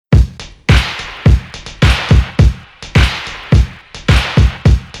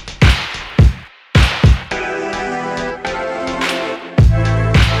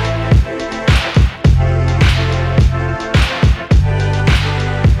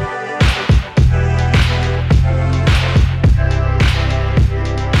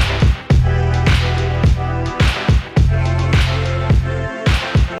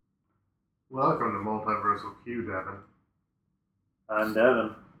you, Devin. I'm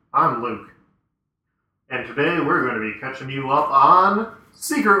Devin. I'm Luke. And today we're going to be catching you up on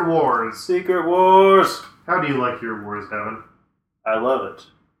Secret Wars. Secret Wars! How do you like your wars, Devin? I love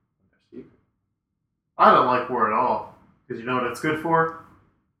it. I don't like war at all. Because you know what it's good for?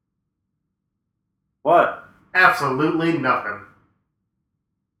 What? Absolutely nothing.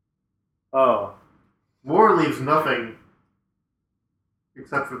 Oh. War leaves nothing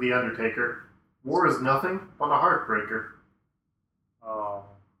except for the Undertaker. War is nothing but a heartbreaker. Oh.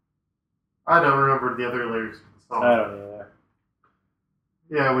 I don't remember the other lyrics to the song. I don't either.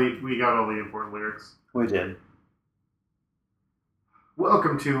 Yeah, we got all the important lyrics. We did.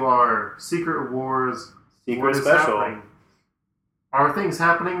 Welcome to our Secret Wars. Secret What is special. happening? Are things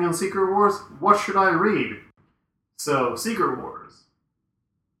happening in Secret Wars? What should I read? So, Secret Wars.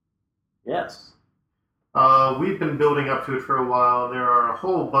 Yes. We've been building up to it for a while. There are a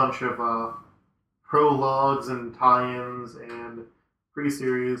whole bunch of prologues and tie-ins and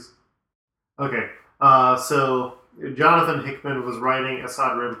pre-series. Okay, so Jonathan Hickman was writing,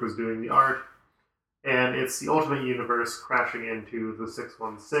 Assad Ribic was doing the art, and it's the Ultimate Universe crashing into the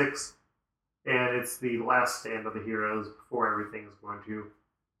 616, and it's the last stand of the heroes before everything is going to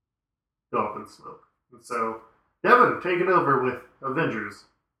go up in smoke. And so, Devin, take it over with Avengers.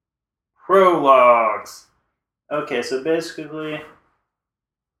 Prologues! Okay, so basically,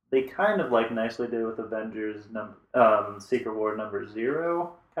 they kind of nicely did with Avengers Secret War number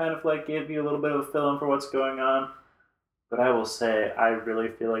 0. Kind of gave you a little bit of a fill-in for what's going on. But I will say, I really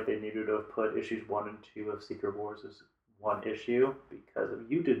feel like they needed to have put issues 1 and 2 of Secret Wars as one issue, because if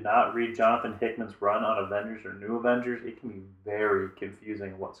you did not read Jonathan Hickman's run on Avengers or New Avengers, it can be very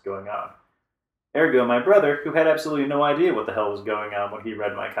confusing what's going on. Ergo, my brother, who had absolutely no idea what the hell was going on when he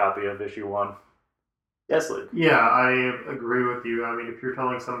read my copy of issue 1. Yes, Luke. Yeah, I agree with you. I mean, if you're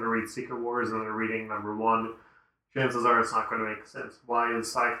telling someone to read Secret Wars and they're reading number 1, chances are it's not going to make sense. Why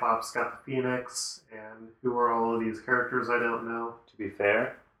is Cyclops got the Phoenix, and who are all of these characters? I don't know. To be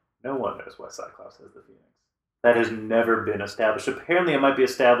fair, no one knows why Cyclops has the Phoenix. That has never been established. Apparently, it might be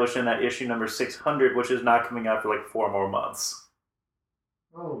established in that issue number 600, which is not coming out for 4 more months.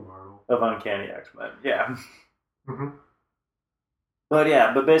 Oh, Marvel. Of Uncanny X-Men, yeah. Mm-hmm.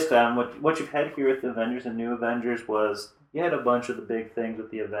 But basically, what you've had here with the Avengers and New Avengers was, you had a bunch of the big things with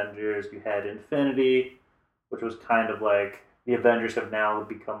the Avengers. You had Infinity, which was kind of the Avengers have now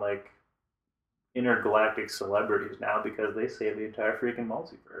become intergalactic celebrities now because they saved the entire freaking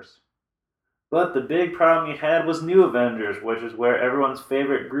multiverse. But the big problem you had was New Avengers, which is where everyone's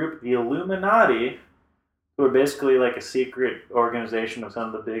favorite group, the Illuminati, who are basically a secret organization of some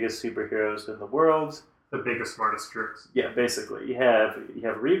of the biggest superheroes in the world. The biggest, smartest jerks. Yeah, basically. You have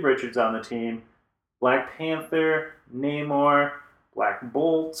Reed Richards on the team, Black Panther, Namor, Black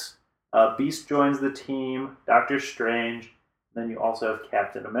Bolt, Beast joins the team, Doctor Strange, and then you also have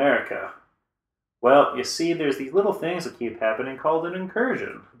Captain America. Well, you see, there's these little things that keep happening called an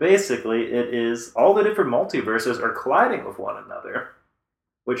incursion. Basically, it is all the different multiverses are colliding with one another,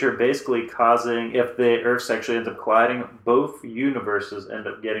 which are basically causing, if the Earth actually ends up colliding, both universes end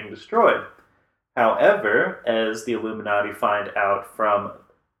up getting destroyed. However, as the Illuminati find out from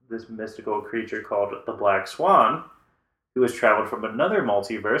this mystical creature called the Black Swan, who has traveled from another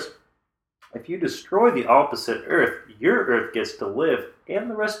multiverse, if you destroy the opposite Earth, your Earth gets to live, and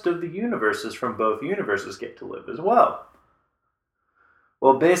the rest of the universes from both universes get to live as well.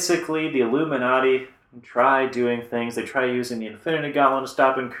 Well, basically, the Illuminati try doing things. They try using the Infinity Gauntlet to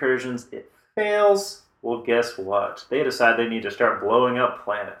stop incursions. It fails. Well, guess what? They decide they need to start blowing up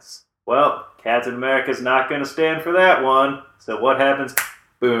planets. Well, Captain America's not going to stand for that one. So what happens?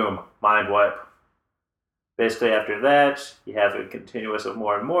 Boom. Mind wipe. Basically, after that, you have a continuous of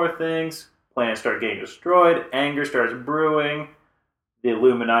more and more things. Planets start getting destroyed. Anger starts brewing. The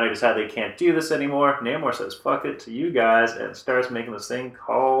Illuminati decide they can't do this anymore. Namor says, fuck it to you guys, and starts making this thing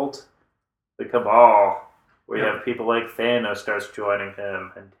called the Cabal, where you have people like Thanos starts joining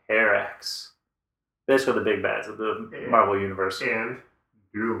him, and Terrax. Basically the big bads of the Marvel Universe. And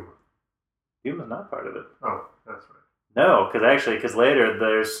Doom. Doom is not part of it. Oh, that's right. No, because later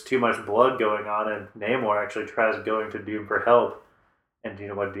there's too much blood going on, and Namor actually tries going to Doom for help. And do you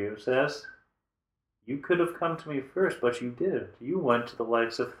know what Doom says? You could have come to me first, but you did. You went to the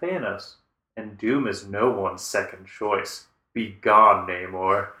likes of Thanos. And Doom is no one's second choice. Be gone,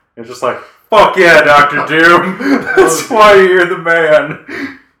 Namor. It's just fuck yeah, Dr. Doom! That's why you're the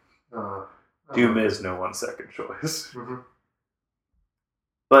man! Doom is no one's second choice. Mm-hmm.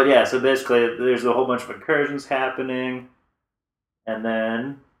 But yeah, so basically there's a whole bunch of incursions happening. And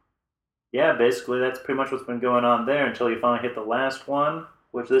then, yeah, basically that's pretty much what's been going on there until you finally hit the last one,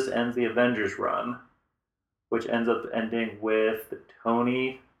 which this ends the Avengers run. which ends up ending with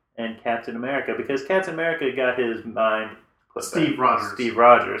Tony and Captain America, because Captain America got his mind put Steve back. Rogers. Steve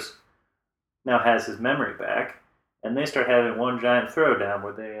Rogers now has his memory back, and they start having one giant throwdown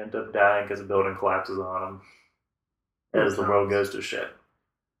where they end up dying because the building collapses on them as the world goes to shit.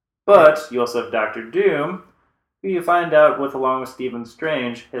 But you also have Doctor Doom, who you find out, along with Stephen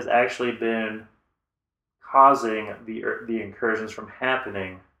Strange, has actually been causing the incursions from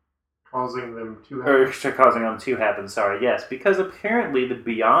happening. Causing them to happen. Sorry, yes. Because apparently the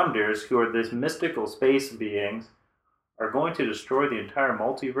Beyonders, who are this mystical space beings, are going to destroy the entire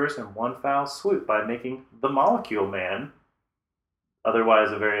multiverse in one foul swoop by making the Molecule Man,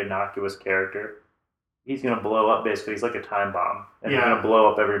 otherwise a very innocuous character. He's going to blow up, basically. He's like a time bomb. And he's going to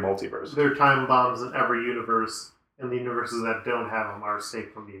blow up every multiverse. There are time bombs in every universe, and the universes that don't have them are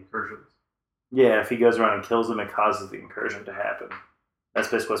safe from the incursions. Yeah, if he goes around and kills them, it causes the incursion to happen. That's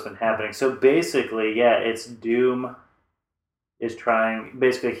basically what's been happening. So basically, yeah, it's Doom is trying...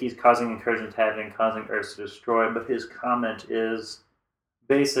 Basically, he's causing incursions to happen, causing Earth to destroy, but his comment is...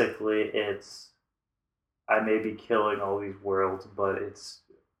 Basically, it's... I may be killing all these worlds, but it's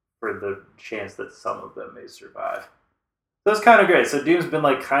for the chance that some of them may survive. So it's kind of great. So Doom's been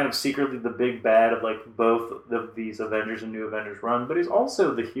like kind of secretly the big bad of like both of these Avengers and New Avengers run, but he's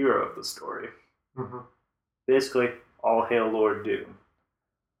also the hero of the story. Mm-hmm. Basically, all hail Lord Doom.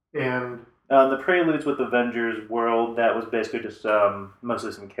 And the preludes with Avengers World, that was basically just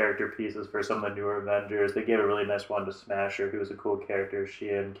mostly some character pieces for some of the newer Avengers. They gave a really nice one to Smasher, who was a cool character. She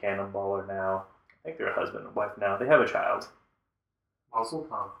and Cannonball are now, I think they're a husband and wife now. They have a child. Also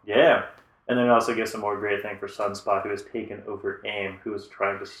Tom. Yeah. And then also get some more great thing for Sunspot, who has taken over AIM, who is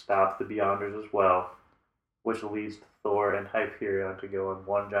trying to stop the Beyonders as well, which leads Thor and Hyperion to go on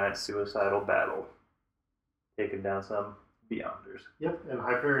one giant suicidal battle, taking down some Beyonders. Yep, and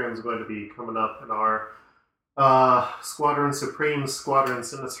Hyperion's going to be coming up in our Squadron Supreme, Squadron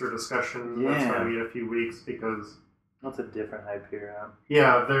Sinister discussion. That's going to be in a few weeks because... That's a different Hyperion.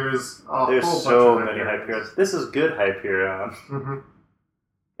 Yeah, there's a whole so bunch of many Hyperions. This is good Hyperion. Mm-hmm.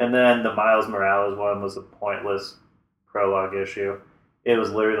 And then the Miles Morales one was a pointless prologue issue. It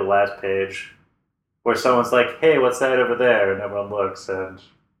was literally the last page where someone's like, hey, what's that over there? And everyone looks, and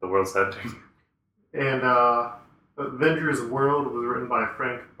the world's ending. And Avengers World was written by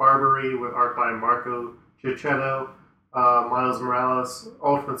Frank Barbary with art by Marco Cicchetto. Miles Morales,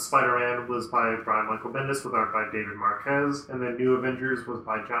 Ultimate Spider-Man was by Brian Michael Bendis with art by David Marquez. And then New Avengers was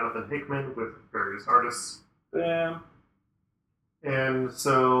by Jonathan Hickman with various artists. Bam. And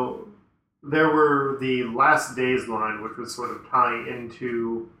so there were the Last Days line, which was sort of tying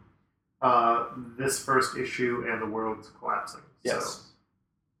into this first issue and the world's collapsing. Yes. So,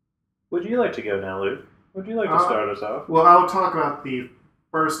 would you like to go now, Luke? Would you like to start us off? Well, I'll talk about the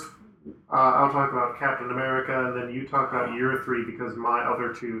first... I'll talk about Captain America, and then you talk about Year 3, because my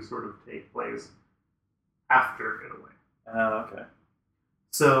other two sort of take place after, in a way. Oh, okay.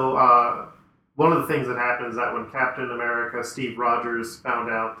 So, one of the things that happened is that when Captain America, Steve Rogers,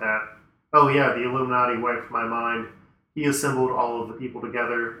 found out that, oh yeah, the Illuminati wiped my mind, he assembled all of the people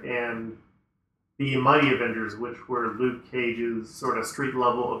together, and the Mighty Avengers, which were Luke Cage's sort of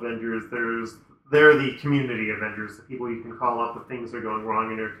street-level Avengers, they're the community Avengers, the people you can call up if things are going wrong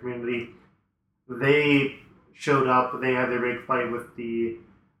in your community. They showed up, they had their big fight with the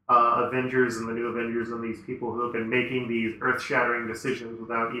Avengers and the New Avengers and these people who have been making these earth-shattering decisions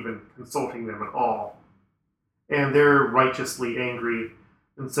without even consulting them at all. And they're righteously angry.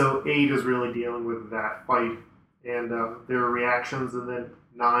 And so 8 is really dealing with that fight and their reactions, and then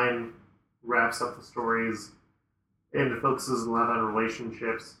 9 wraps up the stories and focuses a lot on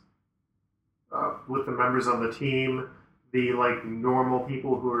relationships with the members on the team, the like normal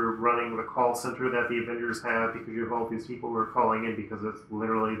people who are running the call center that the Avengers have, because you have all these people who are calling in because it's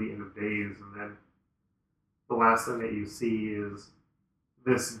literally the end of days, and then the last thing that you see is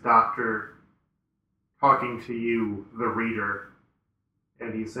this doctor talking to you, the reader,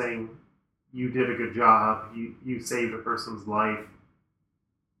 and he's saying, you did a good job, you saved a person's life,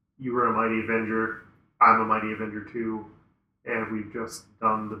 you were a mighty Avenger, I'm a mighty Avenger too, and we've just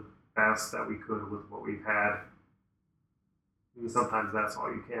done the best that we could with what we've had. And sometimes that's all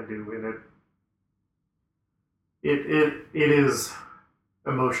you can do, and it is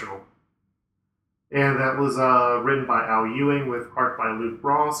emotional. And that was written by Al Ewing with art by Luke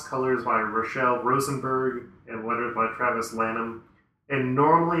Ross, colors by Rochelle Rosenberg, and letters by Travis Lanham. And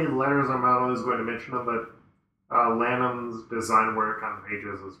normally Letters I'm not always going to mention them, but Lanham's design work on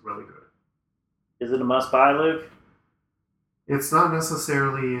pages is really good. Is it a must-buy, Luke? It's not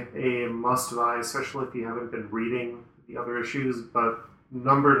necessarily a must-buy, especially if you haven't been reading the other issues, but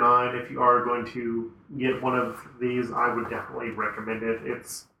number 9, if you are going to get one of these, I would definitely recommend it.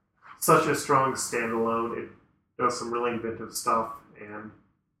 It's such a strong standalone. It does some really inventive stuff, and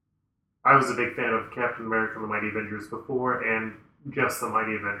I was a big fan of Captain America and the Mighty Avengers before, and just the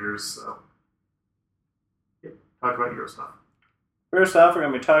Mighty Avengers, so yeah, talk about your stuff. First off, we're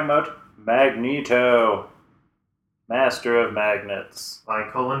going to be talking about Magneto, Master of Magnets. By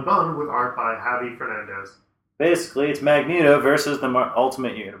Cullen Bunn, with art by Javi Fernandez. Basically, it's Magneto versus the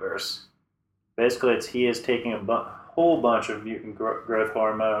Ultimate Universe. Basically, he is taking a whole bunch of mutant growth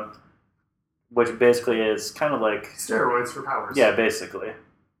hormone, which basically is kind of like... steroids for powers. Yeah, basically.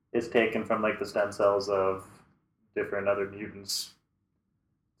 It's taken from like the stem cells of different other mutants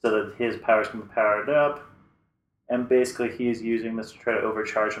so that his powers can be powered up. And basically, he's using this to try to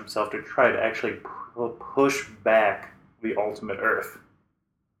overcharge himself to try to actually push back the Ultimate Earth.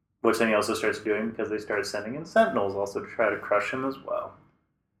 Which then he also starts doing because they started sending in Sentinels also to try to crush him as well.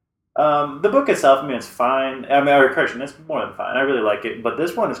 The book itself, I mean, it's fine. I mean, it's more than fine. I really like it. But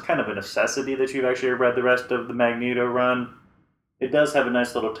this one is kind of a necessity that you've actually read the rest of the Magneto run. It does have a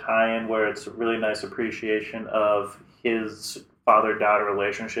nice little tie-in where it's a really nice appreciation of his father-daughter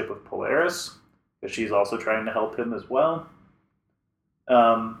relationship with Polaris, because she's also trying to help him as well.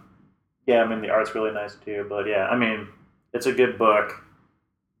 Yeah, I mean, the art's really nice too, but yeah, I mean, it's a good book,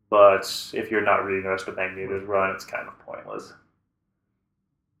 but if you're not reading the rest of Magneto's run, it's kind of pointless.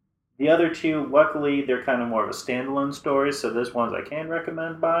 The other two, luckily, they're kind of more of a standalone story, so this one's I can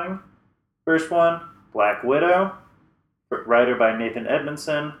recommend buying. First one, Black Widow, writer by Nathan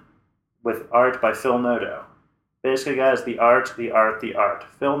Edmondson, with art by Phil Noto. Basically, guys, the art.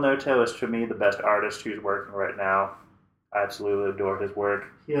 Phil Noto is, to me, the best artist who's working right now. I absolutely adore his work.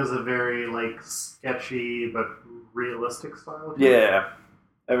 He has a very, sketchy but realistic style. Yeah.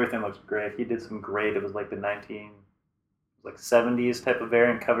 Everything looks great. He did some great, it was like the 70s type of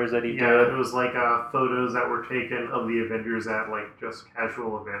variant covers that he did. Yeah, it was photos that were taken of the Avengers at, just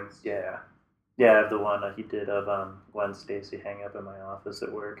casual events. Yeah. Yeah, the one he did of Gwen Stacy hanging up in my office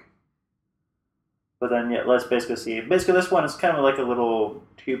at work. But then, yeah, let's basically see. Basically, this one is kind of like a little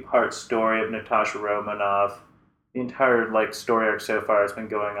two-part story of Natasha Romanoff. The entire, story arc so far has been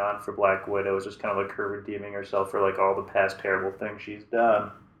going on for Black Widow. It's just kind of like her redeeming herself for, all the past terrible things she's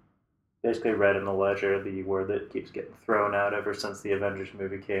done. Basically, read in the ledger, the word that keeps getting thrown out ever since the Avengers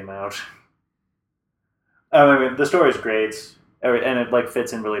movie came out. I mean, the story's great, and it,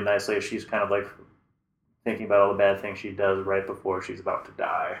 fits in really nicely. She's kind of, thinking about all the bad things she does right before she's about to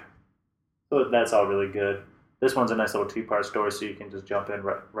die. So that's all really good. This one's a nice little two-part story, so you can just jump in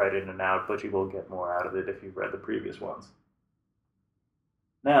right in and out, but you will get more out of it if you've read the previous ones.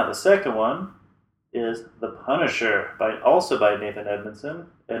 Now, the second one is The Punisher, also by Nathan Edmondson,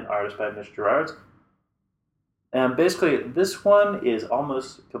 and artist by Mitch Gerards. And basically, this one is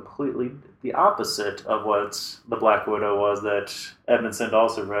almost completely the opposite of what the Black Widow was that Edmondson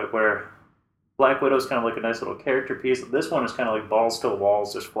also wrote, where Black Widow is kind of like a nice little character piece. This one is kind of like balls to the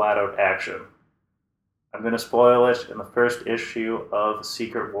walls, just flat-out action. I'm going to spoil it. In the first issue of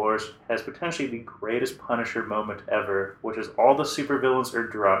Secret Wars has potentially the greatest Punisher moment ever, which is all the supervillains are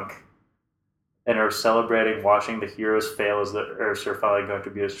drunk and are celebrating watching the heroes fail as the Earths are finally going to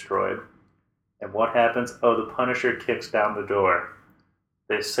be destroyed. And what happens? Oh, the Punisher kicks down the door.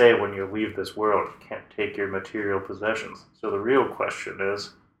 They say when you leave this world, you can't take your material possessions. So the real question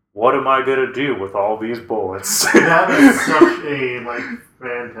is, what am I going to do with all these bullets? That is such a,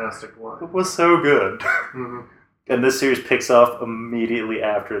 fantastic one. It was so good. Mm-hmm. And this series picks off immediately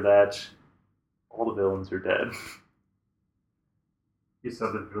after that. All the villains are dead. You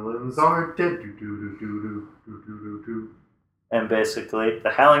said the villains are dead. Do-do-do-do-do-do-do-do-do. And basically,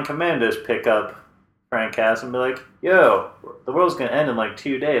 the Howling Commandos pick up Frank Castle and be like, yo, the world's going to end in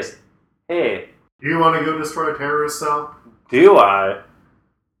 2 days. Hey. Do you want to go destroy a terrorist cell? Do I?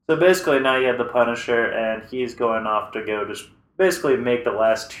 So basically now you have the Punisher, and he's going off to go just basically make the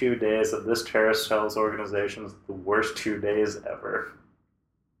last 2 days of this terrorist cell's organization the worst 2 days ever.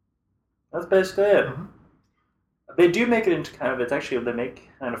 That's basically it. Mm-hmm. They do make it into they make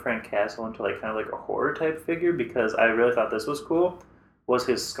kind of Frank Castle into a horror type figure, because I really thought this was cool, was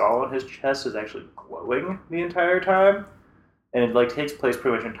his skull on his chest is actually glowing the entire time, and it takes place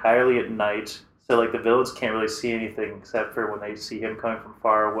pretty much entirely at night. So, the villains can't really see anything except for when they see him coming from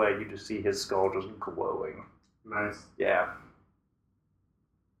far away, you just see his skull just glowing. Nice. Yeah.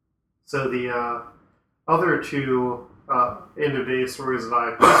 So, the other two end-of-day stories that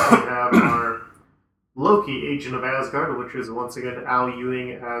I personally have are Loki, Agent of Asgard, which is once again Al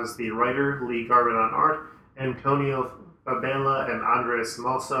Ewing as the writer, Lee Garvin on art, Antonio Fabela and Andres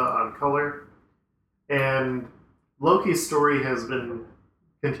Mosa on color. And Loki's story has been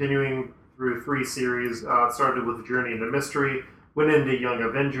continuing through 3 series. It started with Journey into Mystery, went into Young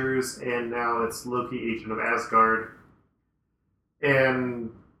Avengers, and now it's Loki, Agent of Asgard.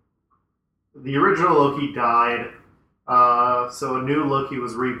 And the original Loki died, so a new Loki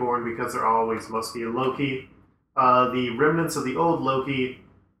was reborn because there always must be a Loki. The remnants of the old Loki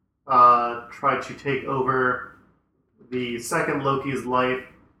tried to take over the second Loki's life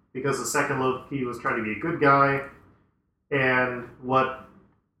because the second Loki was trying to be a good guy, and what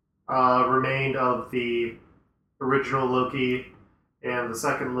remained of the original Loki and the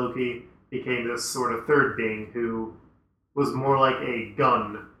second Loki became this sort of third being who was more like a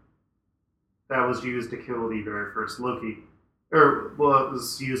gun that was used to kill the very first Loki. It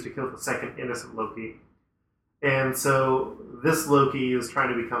was used to kill the second innocent Loki. And so this Loki is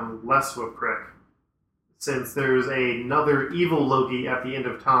trying to become less of a prick, since there's another evil Loki at the end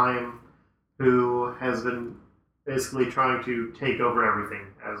of time who has been basically trying to take over everything,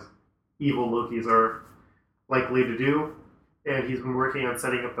 as evil Lokis are likely to do. And he's been working on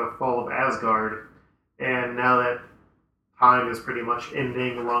setting up the fall of Asgard. And now that time is pretty much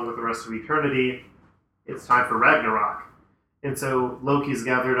ending along with the rest of eternity, it's time for Ragnarok. And so Loki's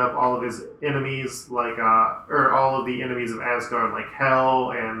gathered up all of his enemies, or all of the enemies of Asgard, like Hel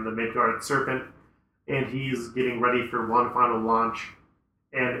and the Midgard Serpent, and he's getting ready for one final launch.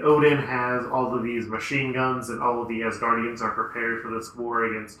 And Odin has all of these machine guns, and all of the Asgardians are prepared for this war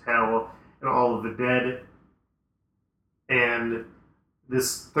against Hel and all of the dead. And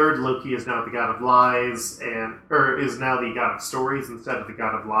this third Loki is now the god of lies, or is now the god of stories instead of the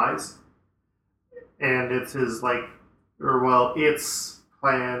god of lies. And it's his it's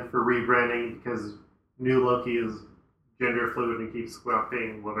plan for rebranding because new Loki is gender fluid and keeps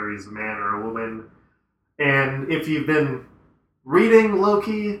swapping whether he's a man or a woman. And if you've been reading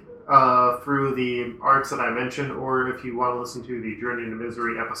Loki through the arcs that I mentioned, or if you want to listen to the Journey into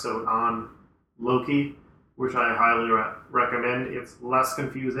Misery episode on Loki, which I highly recommend, it's less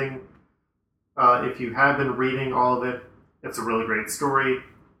confusing. If you have been reading all of it, it's a really great story.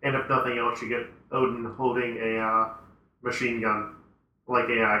 And if nothing else, you get Odin holding a machine gun, like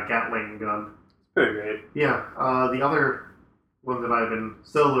a Gatling gun. It's pretty great. Yeah. The other one that I've been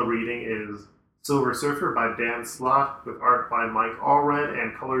solo reading is Silver Surfer by Dan Slott, with art by Mike Allred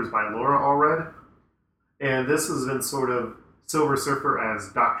and colors by Laura Allred. And this has been sort of Silver Surfer as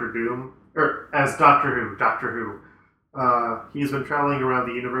Doctor Doom, or as Doctor Who. He's been traveling around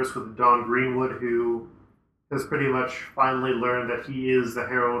the universe with Dawn Greenwood, who has pretty much finally learned that he is the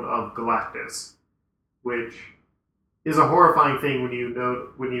Herald of Galactus, which is a horrifying thing when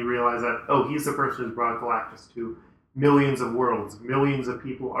you realize that, he's the person who's brought Galactus to millions of worlds. Millions of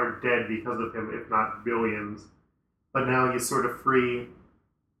people are dead because of him, if not billions. But now he's sort of free,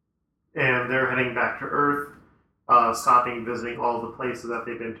 and they're heading back to Earth, stopping visiting all the places that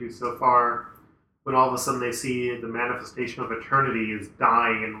they've been to so far, when all of a sudden they see the manifestation of eternity is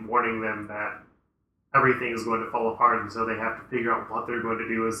dying and warning them that everything is going to fall apart, and so they have to figure out what they're going to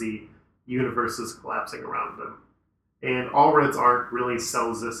do as the universe is collapsing around them. And Allred's art really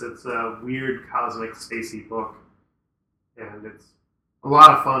sells this. It's a weird, cosmic, spacey book, and it's a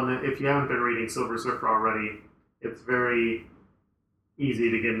lot of fun. If you haven't been reading Silver Surfer already, it's very easy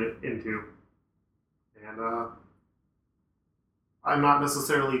to get into. And I'm not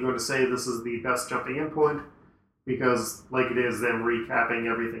necessarily going to say this is the best jumping in point, because like it is them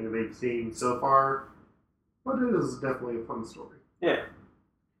recapping everything they've seen so far, but it is definitely a fun story. Yeah.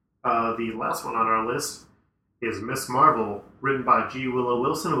 The last one on our list is Miss Marvel, written by G. Willow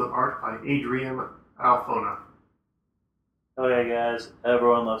Wilson with art by Adrian Alfona. Oh yeah, guys,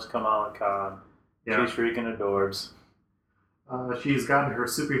 everyone loves Kamala Khan. Yeah. She's freaking adorbs. She's gotten her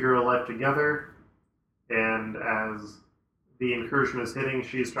superhero life together, and as the incursion is hitting,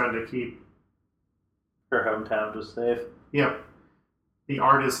 she's trying to keep her hometown just safe. Yep. The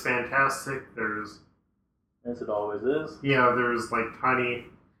art is fantastic. As it always is. Yeah, there's like tiny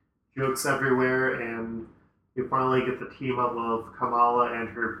jokes everywhere, and you finally get the team up of Kamala and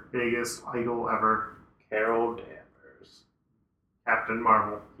her biggest idol ever, Carol Danvers. Captain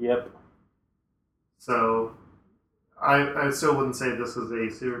Marvel. Yep. So, I still wouldn't say this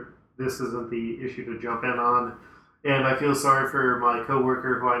isn't the issue to jump in on. And I feel sorry for my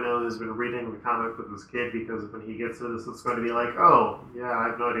coworker who I know has been reading the comic with his kid, because when he gets to this, it's going to be like, oh, yeah, I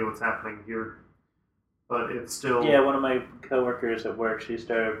have no idea what's happening here. But it's still... Yeah, one of my coworkers at work, she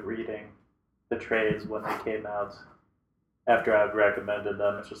started reading the trades when they came out after I've recommended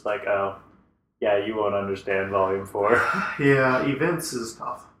them. It's just like, oh, yeah, you won't understand Volume 4. Yeah, events is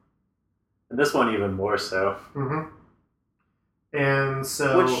tough. And this one even more so. Mm-hmm. And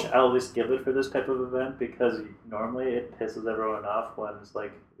so, Which I'll at least give it for this type of event, because normally it pisses everyone off when it's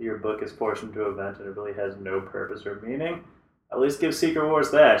like your book is forced into an event and it really has no purpose or meaning. At least give Secret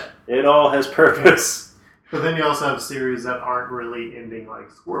Wars that. It all has purpose. but then you also have series that aren't really ending, like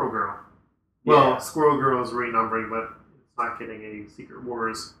Squirrel Girl. Well, Yeah. Squirrel Girl is renumbering, but it's not getting a Secret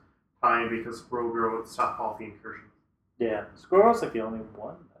Wars tie because Squirrel Girl would stop all the incursions. Yeah. Squirrel's like the only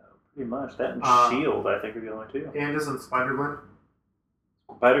one, though, pretty much. That and S.H.I.E.L.D., I think, are the only two. And isn't Spider-Gwen?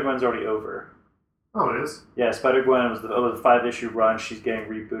 Spider-Gwen's already over. Oh, it is? Yeah, Spider-Gwen was the 5-issue run. She's getting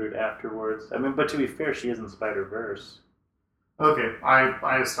rebooted afterwards. I mean, but to be fair, she is in Spider-Verse. Okay,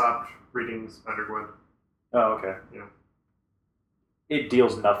 I stopped reading Spider-Gwen. Oh, okay. Yeah. It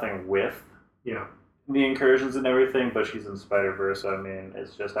deals nothing with Yeah. the incursions and everything, but she's in Spider-Verse, so I mean,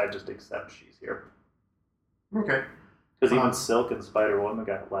 I just accept she's here. Okay. Because even Silk and Spider-Woman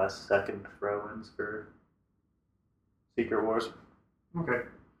got last-second throw-ins for Secret Wars. Okay.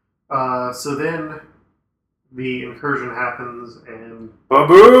 So then the incursion happens, and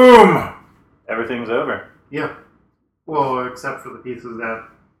Ba-boom! Everything's over. yeah. Well, except for the pieces that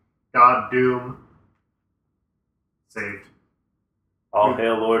God Doom saved. All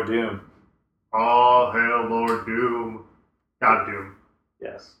hail Lord Doom. All hail Lord Doom. God Doom.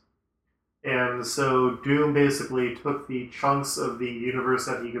 Yes. And so Doom basically took the chunks of the universe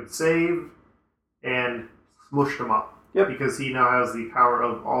that he could save and smushed them up. Yep. Because he now has the power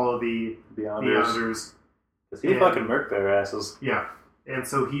of all of the Beyonders. Because he fucking murked their asses. Yeah. And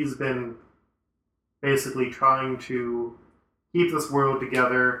so he's been basically trying to keep this world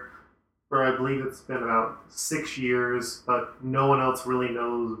together for, I believe it's been about 6 years, but no one else really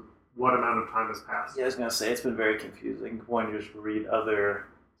knows what amount of time has passed. Yeah, I was going to say, it's been very confusing when you just read other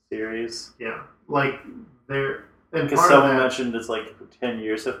series. Yeah. Like, there... Because someone mentioned it's like 10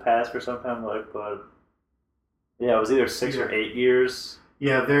 years have passed or something, I'm like, but... Yeah, it was either 6 or 8 years.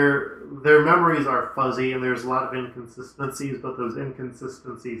 Yeah, their memories are fuzzy, and there's a lot of inconsistencies, but those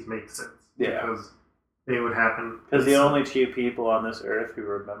inconsistencies make sense. Yeah. Because they would happen. Because the only two people on this earth who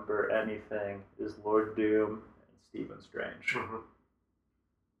remember anything is Lord Doom and Stephen Strange. Mm-hmm.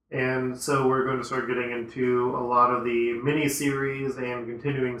 And so we're going to start getting into a lot of the mini-series and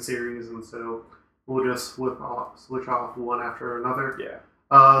continuing series, and so we'll just switch off one after another. Yeah.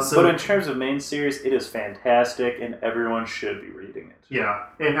 But in terms of main series, it is fantastic, and everyone should be reading it. Yeah,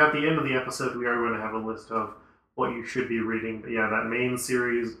 and at the end of the episode, we are going to have a list of what you should be reading. But yeah, that main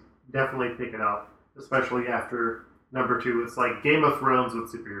series, definitely pick it up, especially after number 2. It's like Game of Thrones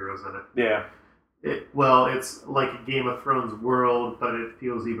with superheroes in it. Yeah. It's like a Game of Thrones world, but it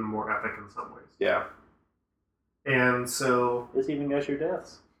feels even more epic in some ways. Yeah. And so... This even got your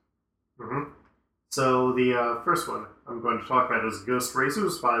deaths. Mm-hmm. So the first one I'm going to talk about is Ghost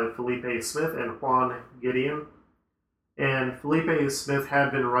Racers by Felipe Smith and Juan Gideon. And Felipe Smith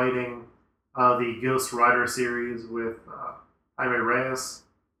had been writing the Ghost Rider series with Jaime Reyes.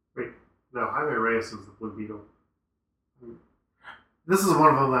 Wait, no, Jaime Reyes is the Blue Beetle. This is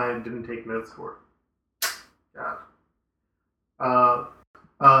one of them that I didn't take notes for. God.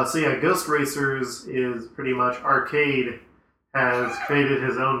 So yeah, Ghost Racers is pretty much Arcade has created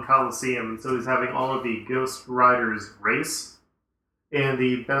his own Coliseum, so he's having all of the Ghost Riders race, and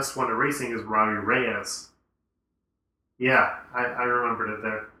the best one at racing is Robbie Reyes. Yeah, I remembered it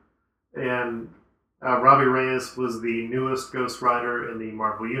there. And Robbie Reyes was the newest Ghost Rider in the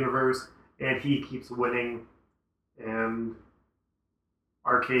Marvel Universe, and he keeps winning, and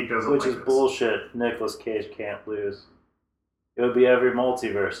Arcade doesn't Which like is this. bullshit. Nicolas Cage can't lose. It would be every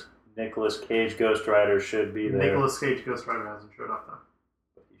multiverse. Nicolas Cage Ghost Rider should be there. Nicolas Cage Ghost Rider hasn't showed up, though.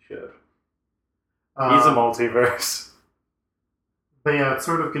 But he should. He's a multiverse. But yeah, it's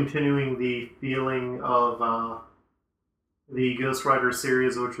sort of continuing the feeling of the Ghost Rider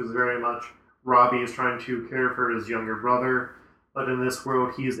series, which is very much Robbie is trying to care for his younger brother, but in this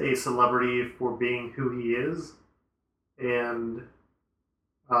world he's a celebrity for being who he is. And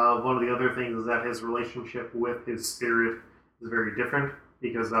one of the other things is that his relationship with his spirit is very different,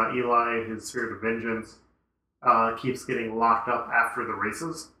 because Eli, his spirit of vengeance, keeps getting locked up after the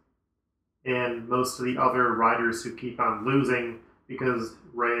races. And most of the other riders who keep on losing, because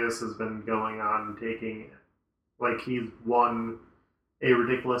Reyes has been going on taking, like, he's won a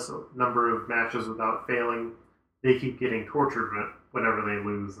ridiculous number of matches without failing, they keep getting tortured whenever they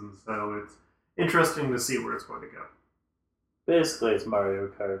lose, and so it's interesting to see where it's going to go. Basically, it's Mario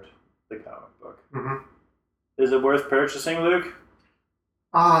Kart, the comic book. Mm-hmm. Is it worth purchasing, Luke?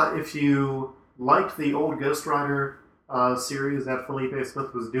 If you liked the old Ghost Rider series that Felipe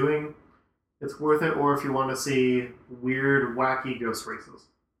Smith was doing, it's worth it, or if you want to see weird, wacky ghost races.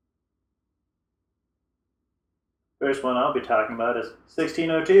 First one I'll be talking about is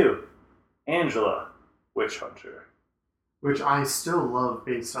 1602, Angela, Witch Hunter. Which I still love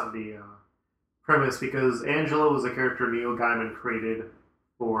based on the premise, because Angela was a character Neil Gaiman created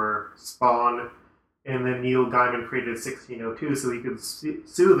for Spawn, and then Neil Gaiman created 1602 so he could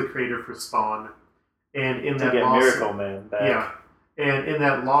sue the creator for Spawn. And in that get lawsuit, Miracle Man back. Yeah. And in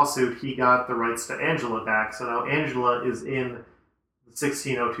that lawsuit, he got the rights to Angela back, so now Angela is in the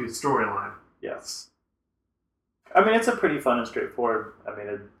 1602 storyline. Yes. I mean, it's a pretty fun and straightforward. I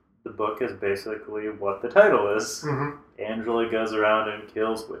mean, the book is basically what the title is. Mm-hmm. Angela goes around and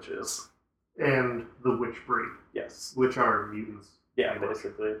kills witches. And the witch breed. Yes. Which are mutants. Yeah,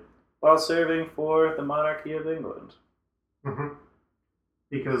 basically. While serving for the monarchy of England. Mm-hmm.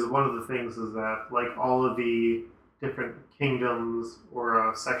 Because one of the things is that, like, all of the different kingdoms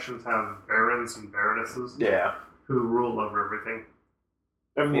or sections have barons and baronesses. Yeah. Who rule over everything.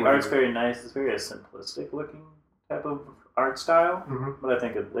 I mean, the art's very nice. It's very a simplistic looking type of art style. Mm-hmm. But I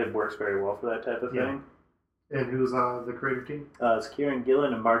think it works very well for that type of thing. And who's the creative team? It's Kieran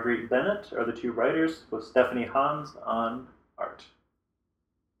Gillen and Marguerite Bennett are the two writers, with Stephanie Hans on art.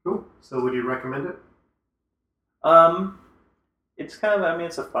 Cool. So would you recommend it? It's kind of, I mean,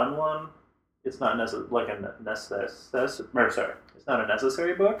 it's a fun one. It's not it's not a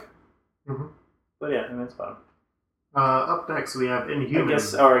necessary book. Mm-hmm. But yeah, I mean, it's fun. Up next we have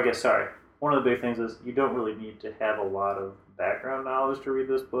Inhumans. I guess, sorry. One of the big things is you don't really need to have a lot of background knowledge to read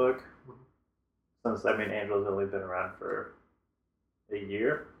this book. Since, I mean, Angela's only been around for a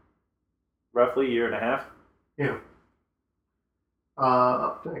year. Roughly a year and a half. Yeah.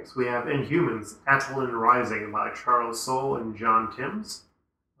 Up next we have Inhumans, Attilan Rising by Charles Soule and John Timms.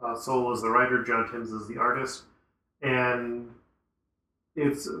 Soule is the writer, John Timms is the artist. And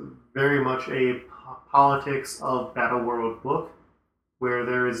it's very much a politics of Battleworld book, where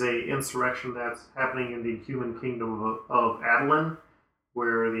there is a insurrection that's happening in the human kingdom of Attilan,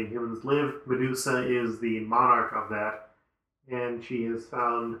 where the Inhumans live. Medusa is the monarch of that, and she has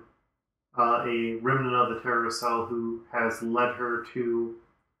found a remnant of the terror cell who has led her to,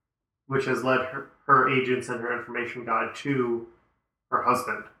 which has led her agents and her information guide to her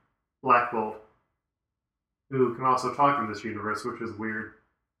husband, Black Bolt, who can also talk in this universe, which is weird.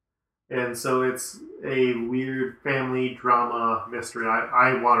 And so it's a weird family drama mystery.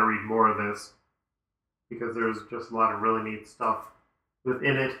 I want to read more of this, because there's just a lot of really neat stuff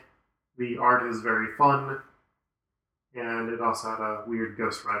within it. The art is very fun, and it also had a weird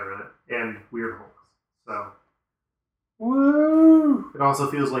Ghost Rider in it, and weird holes. So, woo! It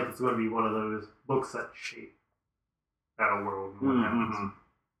also feels like it's going to be one of those books that shape Battleworld and what happens.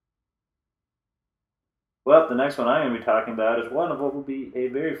 Well, the next one I'm going to be talking about is one of what will be a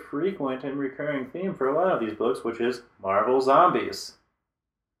very frequent and recurring theme for a lot of these books, which is Marvel Zombies.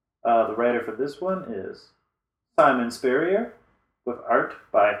 The writer for this one is Simon Spurrier, with art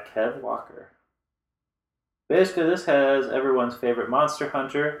by Kev Walker. Basically, this has everyone's favorite monster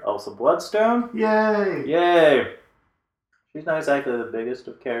hunter, Elsa Bloodstone. Yay! Yay! She's not exactly the biggest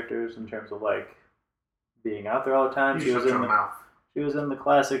of characters in terms of, like, being out there all the time. She was in the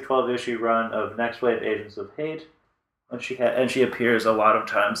classic 12-issue run of Next Wave Agents of Hate, and she appears a lot of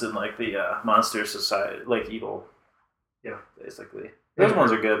times in, like, the Monster Society, like Evil. Yeah, basically. Those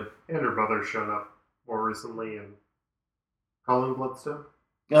ones are good. And her brother's shown up more recently in Colin Bloodstone.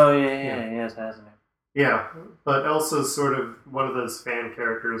 Oh yeah, he has, hasn't he? Yeah, but Elsa's sort of one of those fan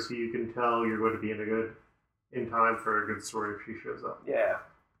characters who you can tell you're going to be in time for a good story if she shows up. Yeah.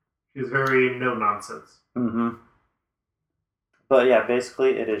 She's very no-nonsense. Mm-hmm. But yeah,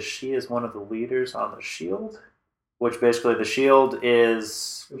 basically she is one of the leaders on the S.H.I.E.L.D., which basically the S.H.I.E.L.D.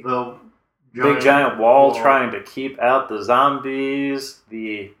 is the big giant wall trying to keep out the zombies,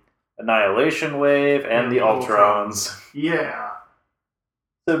 the Annihilation Wave, and the Ultrons. Yeah.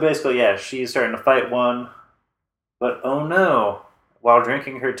 So basically, yeah, she's starting to fight one, but oh no, while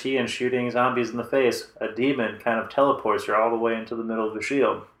drinking her tea and shooting zombies in the face, a demon kind of teleports her all the way into the middle of the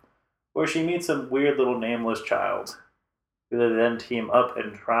S.H.I.E.L.D., where she meets a weird little nameless child, who they then team up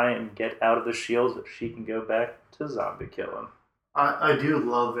and try and get out of the S.H.I.E.L.D. so she can go back to zombie killing. I do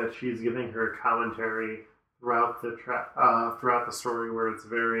love that she's giving her commentary throughout the story, where it's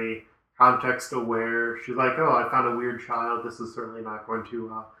very context aware. She's like, "Oh, I found a weird child. This is certainly not going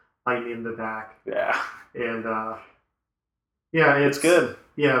to bite me in the back." Yeah, and yeah, it's good.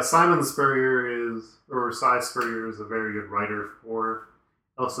 Yeah, Simon Spurrier Cy Spurrier is a very good writer for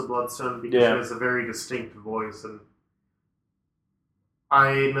Elsa Bloodstone, because she has a very distinct voice, and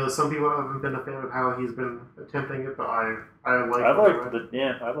I know some people haven't been a fan of how he's been attempting it, but I've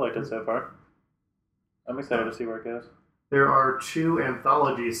liked it so far. I'm excited to see where it goes. there are 2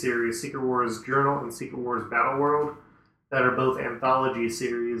 anthology series, Secret Wars Journal and Secret Wars Battle World, that are both anthology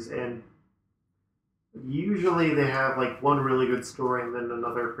series, and usually they have like one really good story and then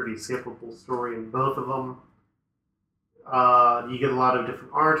another pretty skippable story in both of them. You get a lot of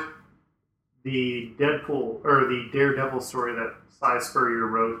different art. The Daredevil story that Cy Spurrier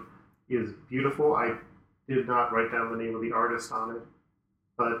wrote is beautiful. I did not write down the name of the artist on it,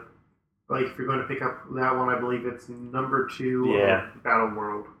 but like if you're going to pick up that one, I believe it's number 2 of Battle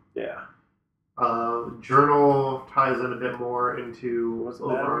World. Yeah. Journal ties in a bit more into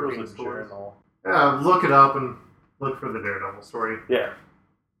overarching stories. Look it up and look for the Daredevil story. Yeah.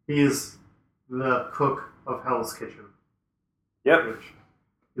 He's the cook of Hell's Kitchen. Yep. Which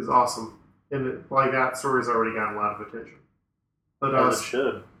is awesome. And like that story's already gotten a lot of attention. But as it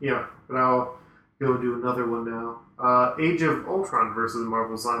should. Yeah, but I'll go do another one now. Age of Ultron versus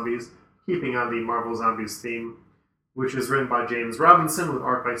Marvel Zombies, keeping on the Marvel Zombies theme, which is written by James Robinson with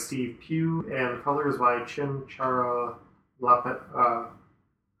art by Steve Pugh and colors by Chara Lampedis.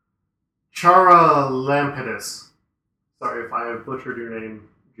 Sorry if I have butchered your name,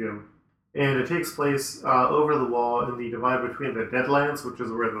 Jim. And it takes place over the wall in the divide between the Deadlands, which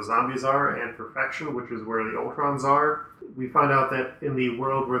is where the zombies are, and Perfection, which is where the Ultrons are. We find out that in the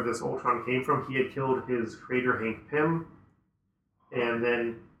world where this Ultron came from, he had killed his creator, Hank Pym. And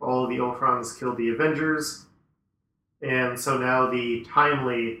then all of the Ultrons killed the Avengers. And so now the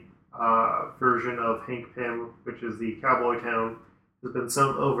timely version of Hank Pym, which is the cowboy town, has been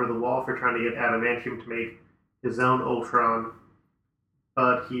sewn over the wall for trying to get adamantium to make his own Ultron.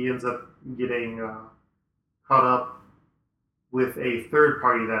 But he ends up getting caught up with a third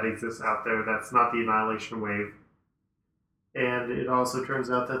party that exists out there that's not the Annihilation Wave. And it also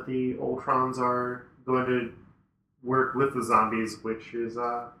turns out that the Ultrons are going to work with the zombies, which is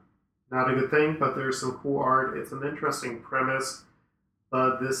not a good thing, but there's some cool art. It's an interesting premise,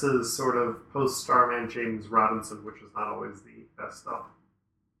 but this is sort of post-Starman James Robinson, which is not always the best stuff.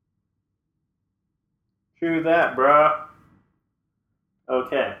 True that, bruh.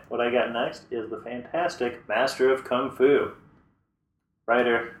 Okay, what I got next is the fantastic Master of Kung Fu.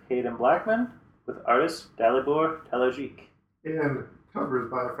 Writer Hayden Blackman with artist Dalibor Talajic. And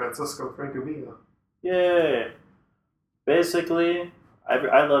covers by Francisco Francavilla. Yay! Basically,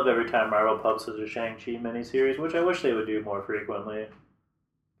 I love every time Marvel publishes a Shang-Chi miniseries, which I wish they would do more frequently.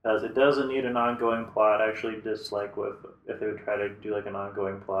 Because it doesn't need an ongoing plot, actually, just like if they would try to do like an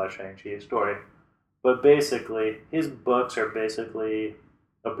ongoing plot Shang-Chi story. But basically, his books are basically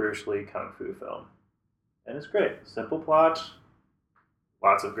a Bruce Lee Kung Fu film. And it's great. Simple plot,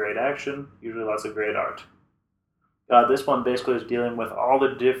 lots of great action, usually lots of great art. This one basically is dealing with all the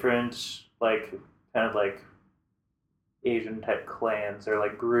different, kind of Asian-type clans or,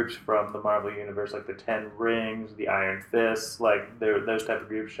 groups from the Marvel Universe, like the Ten Rings, the Iron Fists, those type of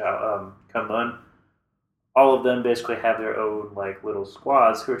groups, Kunlun. All of them basically have their own, little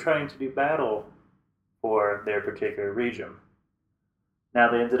squads who are trying to do battle for their particular region. Now,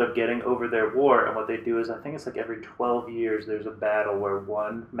 they ended up getting over their war, and what they do is, I think it's every 12 years there's a battle where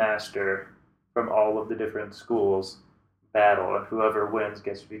one master from all of the different schools battle, and whoever wins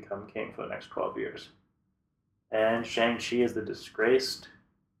gets to become king for the next 12 years. And Shang-Chi is the disgraced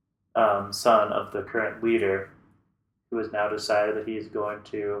son of the current leader, who has now decided that he's going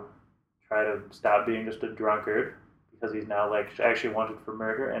to try to stop being just a drunkard, because he's now actually wanted for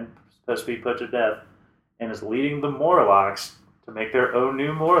murder and supposed to be put to death, and is leading the Morlocks to make their own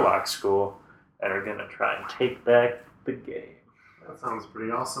new Morlock school, and are going to try and take back the game. That sounds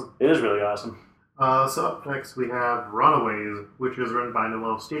pretty awesome. It is really awesome. So up next we have Runaways, which is written by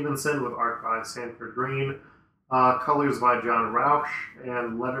Noel Stevenson with art by Sanford Green, colors by John Rauch,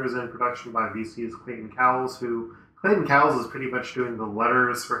 and letters and production by VC's Clayton Cowles, Clayton Cowles is pretty much doing the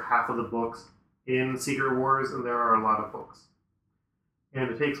letters for half of the books in Secret Wars, and there are a lot of books. And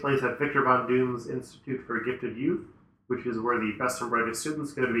it takes place at Victor Von Doom's Institute for Gifted Youth, which is where the best and brightest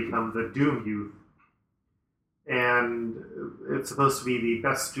students go to become the Doom Youth. And it's supposed to be the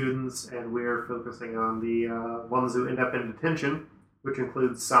best students, and we're focusing on the ones who end up in detention, which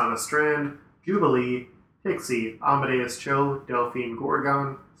includes Sana Strand, Jubilee, Pixie, Amadeus Cho, Delphine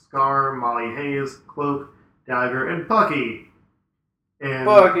Gorgon, Scar, Molly Hayes, Cloak, Dagger, and Bucky. And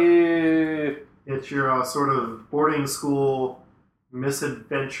Bucky! It's your sort of boarding school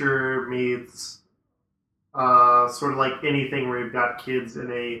misadventure meets sort of like anything where you've got kids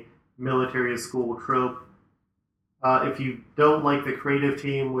in a military school trope. If you don't like the creative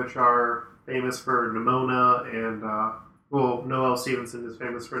team, which are famous for Nimona and Well, Noelle Stevenson is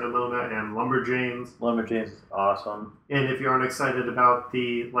famous for Nimona and Lumberjanes. Lumberjanes is awesome. And if you aren't excited about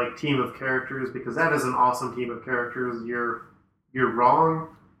the team of characters, because that is an awesome team of characters, you're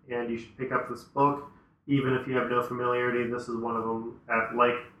wrong, and you should pick up this book. Even if you have no familiarity, this is one of them that,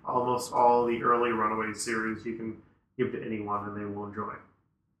 like almost all the early Runaway series, you can give to anyone and they will enjoy.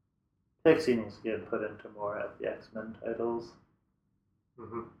 Pixie needs to get put into more of the X-Men titles.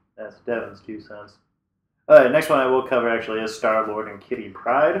 Mm-hmm. That's Devin's 2 cents. Alright, next one I will cover actually is Star-Lord and Kitty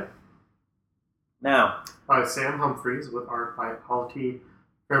Pryde. Now, by Sam Humphries with art by Alti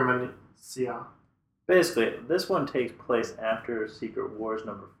Fermancia. Basically, this one takes place after Secret Wars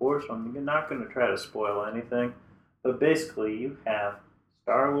number 4, so I'm not going to try to spoil anything. But basically, you have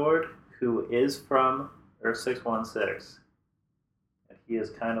Star-Lord, who is from Earth 616. And he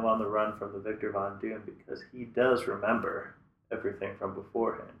is kind of on the run from the Victor Von Doom because he does remember everything from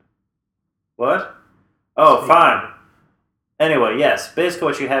beforehand. What? Oh, fine. Anyway, yes. Basically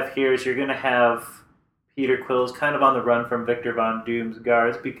what you have here is you're going to have Peter Quill's kind of on the run from Victor Von Doom's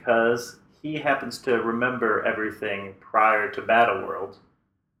guards because he happens to remember everything prior to Battleworld.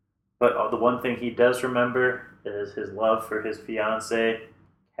 But the one thing he does remember is his love for his fiancée,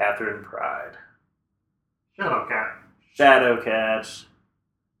 Catherine Pryde. Shadowcat. Shadowcat.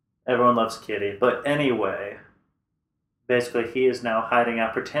 Everyone loves Kitty. But anyway, basically he is now hiding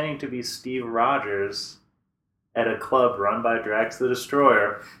out, pretending to be Steve Rogers at a club run by Drax the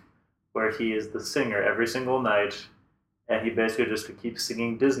Destroyer, where he is the singer every single night, and he basically just keeps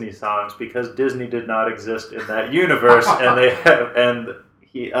singing Disney songs because Disney did not exist in that universe,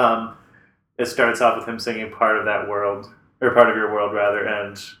 it starts off with him singing part of that world, or part of your world rather,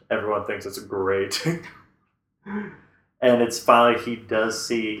 and everyone thinks it's great. And it's finally he does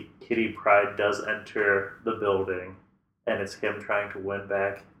see Kitty Pryde does enter the building, and it's him trying to win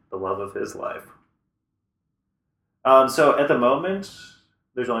back the love of his life. So at the moment,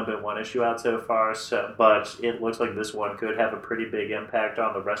 there's only been one issue out so far, but it looks like this one could have a pretty big impact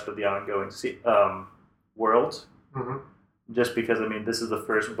on the rest of the ongoing world. Mm-hmm. Just because, I mean, this is the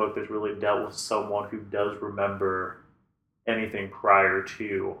first book that's really dealt with someone who does remember anything prior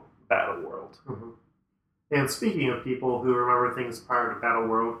to Battleworld. Mm-hmm. And speaking of people who remember things prior to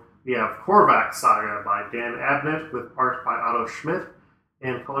Battleworld, we have Korvac Saga by Dan Abnett with art by Otto Schmidt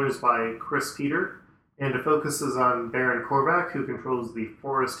and colors by Chris Peter. And it focuses on Baron Korvac, who controls the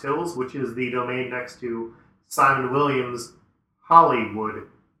Forest Hills, which is the domain next to Simon Williams' Hollywood,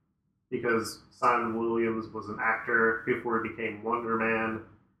 because Simon Williams was an actor before he became Wonder Man,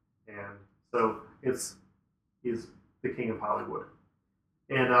 and so he's the king of Hollywood.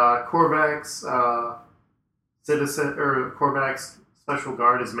 And Korvac's Korvac's special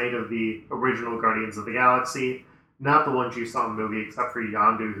guard is made of the original Guardians of the Galaxy, not the ones you saw in the movie, except for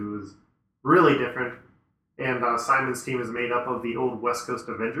Yondu, who is really different. And Simon's team is made up of the old West Coast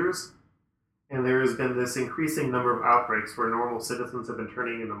Avengers. And there has been this increasing number of outbreaks where normal citizens have been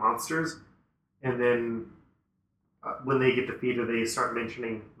turning into monsters. And then when they get defeated, they start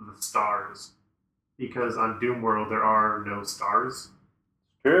mentioning the stars. Because on Doom World, there are no stars.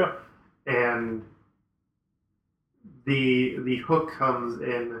 True. And the hook comes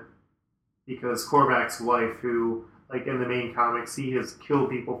in because Korvac's wife, who, like in the main comics, he has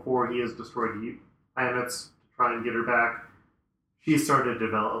killed people before, he has destroyed planets to try and get her back. She started to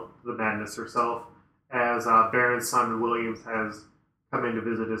develop the madness herself as Baron Simon Williams has come in to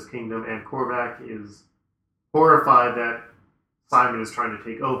visit his kingdom, and Korvac is horrified that Simon is trying to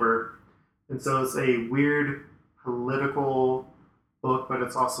take over. And so it's a weird political book, but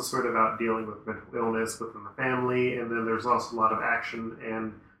it's also sort of about dealing with mental illness within the family, and then there's also a lot of action,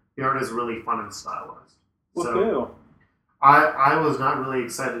 and the art is really fun and stylized. So I was not really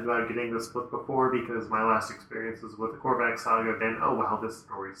excited about getting this book before because my last experiences with the Korvac Saga have been, oh wow, this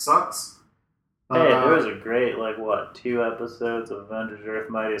story sucks. Hey, there was a great, 2 episodes of Avengers Earth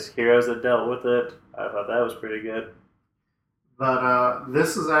Mightiest Heroes that dealt with it. I thought that was pretty good. But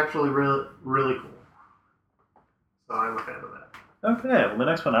this is actually really, really cool. So I'm a fan of that. Okay, well the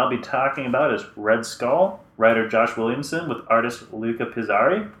next one I'll be talking about is Red Skull, writer Josh Williamson with artist Luca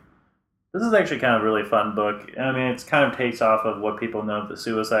Pizzari. This is actually kind of a really fun book. I mean, it kind of takes off of what people know of the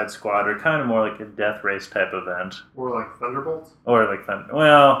Suicide Squad, or kind of more like a Death Race type event. Or like Thunderbolts? Or like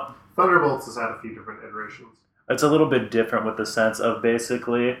Thunderbolts has had a few different iterations. It's a little bit different with the sense of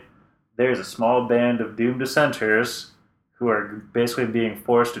basically there's a small band of doomed dissenters who are basically being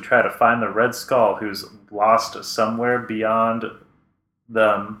forced to try to find the Red Skull, who's lost somewhere beyond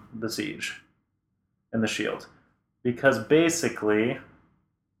the siege and the shield. Because basically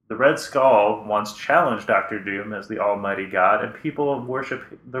the Red Skull once challenged Dr. Doom as the almighty god, and people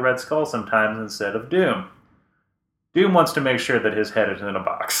worship the Red Skull sometimes instead of Doom. Doom wants to make sure that his head is in a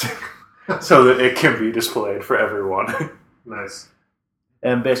box so that it can be displayed for everyone. Nice.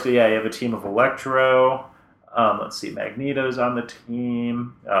 And basically, yeah, you have a team of Electro. Let's see, Magneto's on the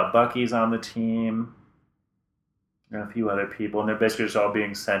team. Bucky's on the team. And a few other people. And they're basically just all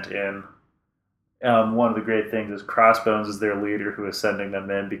being sent in. One of the great things is Crossbones is their leader who is sending them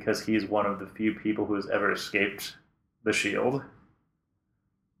in because he's one of the few people who has ever escaped the Shield.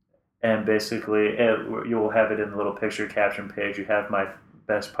 And basically, you will have it in the little picture caption page. You have my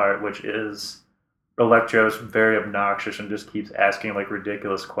best part, which is Electro's very obnoxious and just keeps asking like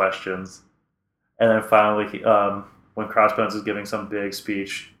ridiculous questions. And then finally, when Crossbones is giving some big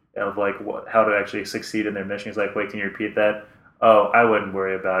speech of like how to actually succeed in their mission, he's like, "Wait, can you repeat that?" "Oh, I wouldn't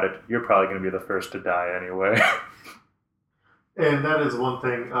worry about it. You're probably going to be the first to die anyway." And that is one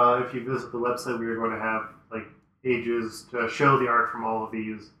thing. If you visit the website, we are going to have like pages to show the art from all of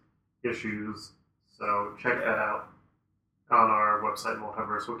these issues. So check that out on our website,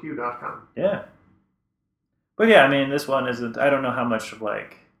 multiversewq.com. Yeah. But yeah, I mean, this one isn't. I don't know how much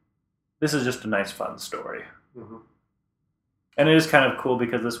like. This is just a nice, fun story. Mm-hmm. And it is kind of cool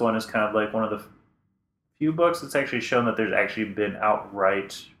because this one is kind of like one of the few books that's actually shown that there's actually been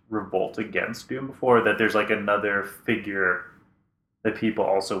outright revolt against Doom before, that there's like another figure that people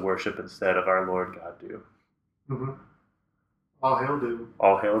also worship instead of our Lord God Doom. Mm-hmm. All hail Doom.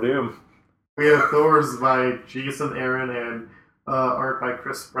 All hail Doom. We have Thor's by Jason Aaron and art by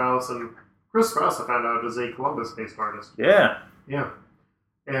Chris Sprouse. And Chris Sprouse, I found out, is a Columbus-based artist. Yeah. Yeah.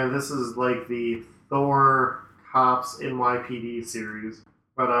 And this is like the Thor Cops NYPD series.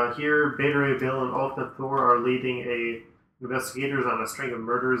 But here, Beta Ray Bill and Ultimate Thor are leading investigators on a string of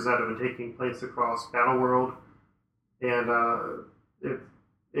murders that have been taking place across Battleworld. And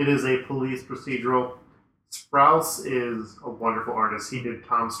it is a police procedural. Sprouse is a wonderful artist. He did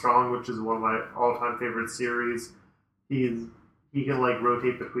Tom Strong, which is one of my all-time favorite series. He can like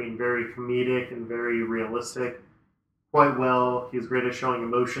rotate between very comedic and very realistic quite well. He's great at showing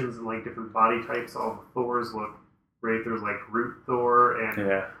emotions and like different body types. All the Thors look great. There's like Groot Thor and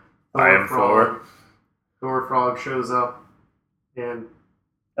Yeah. Thor I am Frog. Thor. Thor Frog shows up, and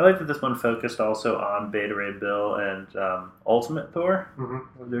I like that this one focused also on Beta Ray Bill and Ultimate Thor.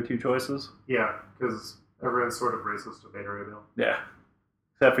 mm-hmm. Were their two choices? Yeah, because everyone's sort of racist to Beta Ray Bill. Yeah.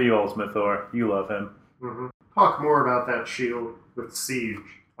 Except for you, Ultimate Thor. You love him. Mm-hmm. Talk more about that shield with Siege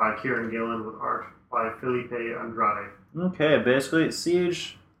by Kieran Gillen with art by Felipe Andrade. Okay, basically,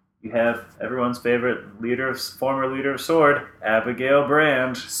 Siege, you have everyone's favorite former leader of SWORD, Abigail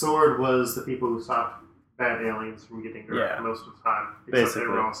Brand. SWORD was the people who stopped bad aliens from getting Earth most of the time. Except basically. They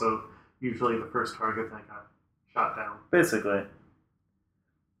were also usually the first target that got shot down. Basically.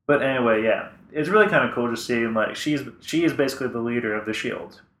 But anyway, yeah. It's really kind of cool just seeing, like, she is basically the leader of the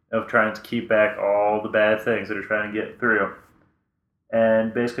SHIELD, of trying to keep back all the bad things that are trying to get through.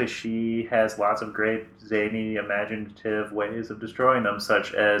 And basically she has lots of great, zany, imaginative ways of destroying them,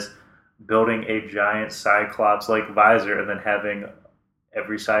 such as building a giant Cyclops-like visor and then having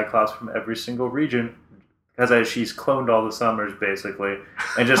every Cyclops from every single region, because she's cloned all the Summers, basically,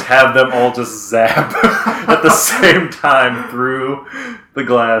 and just have them all just zap at the same time through the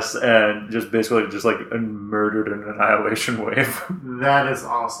glass and just basically just like murdered an annihilation wave. That is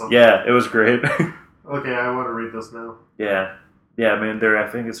awesome. Yeah, it was great. Okay, I want to read this now. Yeah. Yeah, I mean, I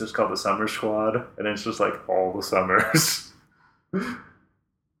think it's just called the Summer Squad, and it's just like all the Summers. And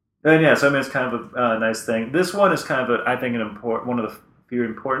yeah, so I mean, it's kind of a nice thing. This one is kind of, I think, one of the few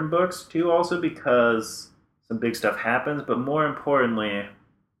important books, too, also because some big stuff happens, but more importantly,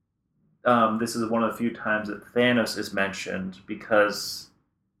 this is one of the few times that Thanos is mentioned, because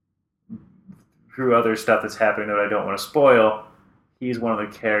through other stuff that's happening that I don't want to spoil, he's one of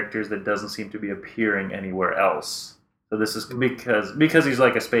the characters that doesn't seem to be appearing anywhere else. So this is because he's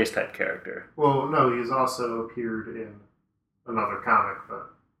like a space-type character. Well, no, he's also appeared in another comic, but...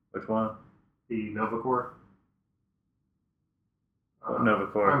 Which one? The Nova Corps. Nova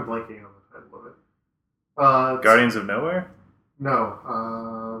Corps? I'm blanking on the title of it. Guardians of Nowhere? No.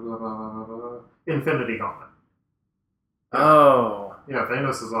 Infinity Gauntlet. Oh. Yeah,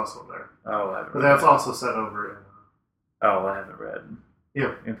 Thanos is also there. Oh, I haven't But that's also set over in... Oh, I haven't read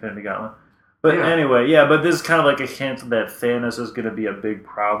Infinity Gauntlet. But yeah. Anyway, yeah, but this is kind of like a hint that Thanos is going to be a big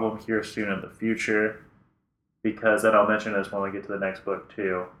problem here soon in the future. Because, and I'll mention this when we get to the next book,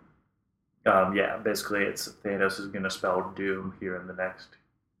 too. Yeah, basically, Thanos is going to spell doom here in the next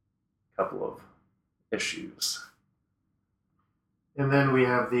couple of issues. And then we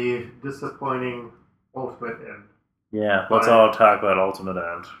have the disappointing Ultimate End. Yeah, let's all talk about Ultimate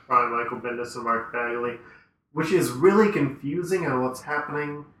End. By Michael Bendis and Mark Bagley, which is really confusing on what's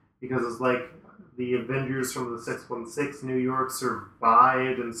happening, because it's like the Avengers from the 616 New York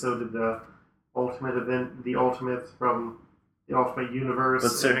survived, and so did the Ultimates from the Ultimate Universe.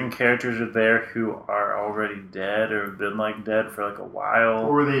 But certain characters are there who are already dead or have been dead for a while,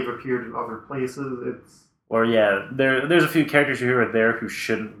 or they've appeared in other places. There's a few characters who are there who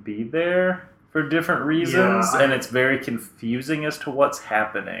shouldn't be there for different reasons, and it's very confusing as to what's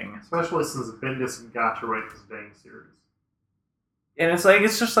happening. Especially since Bendis got to write this dang series. And it's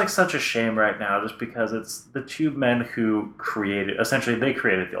just such a shame right now, just because it's the two men who created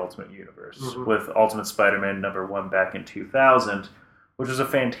the Ultimate Universe with Ultimate Spider-Man #1 back in 2000, which was a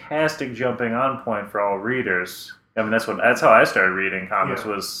fantastic jumping on point for all readers. I mean, that's how I started reading comics.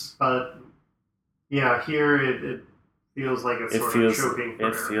 Here it feels like it's sort of choking.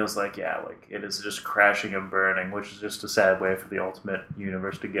 It feels like it is just crashing and burning, which is just a sad way for the Ultimate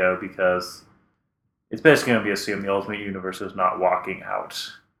Universe to go, because it's basically going to be assumed the Ultimate Universe is not walking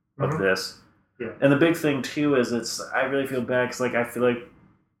out of this. Yeah. And the big thing too is I really feel bad because I feel like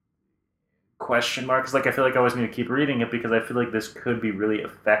question marks. I feel like I always need to keep reading it because I feel like this could be really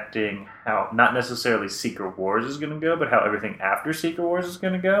affecting how not necessarily Secret Wars is going to go, but how everything after Secret Wars is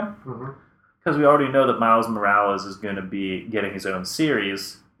going to go. Because we already know that Miles Morales is going to be getting his own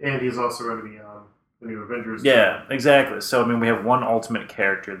series. And he's also going to be on the new Avengers. Yeah, exactly. So, I mean, we have one Ultimate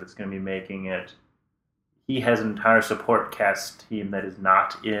character that's going to be making it. He has an entire support cast team that is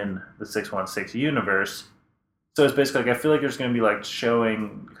not in the 616 universe. So it's basically I feel like there's going to be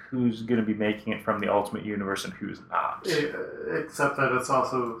showing who's going to be making it from the Ultimate Universe and who's not. Except that it's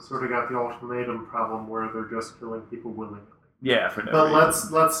also sort of got the ultimatum problem where they're just killing people willingly. Yeah, for no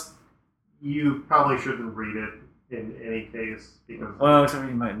reason. But you probably shouldn't read it in any case because. Well, except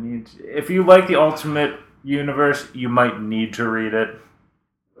you might need to. If you like the Ultimate Universe, you might need to read it.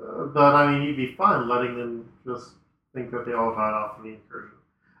 But I mean, you'd be fine letting them just think that they all died off in the incursion.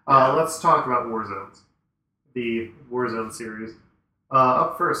 Let's talk about Warzones, the Warzone series.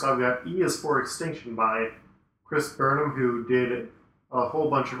 Up first, I've got E is for Extinction by Chris Burnham, who did a whole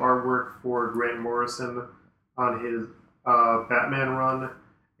bunch of artwork for Grant Morrison on his Batman run,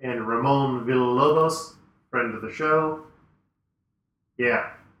 and Ramon Villalobos, friend of the show.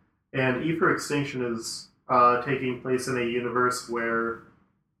 Yeah. And E for Extinction is taking place in a universe where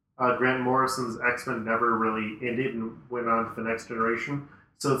Grant Morrison's X-Men never really ended and went on to the next generation.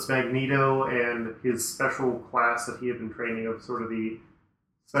 So it's Magneto and his special class that he had been training of sort of the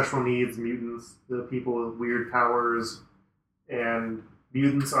special needs mutants, the people with weird powers, and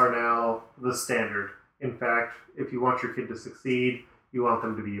mutants are now the standard. In fact, if you want your kid to succeed, you want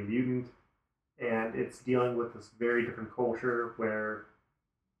them to be a mutant. And it's dealing with this very different culture where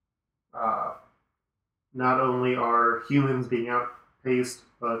not only are humans being outpaced,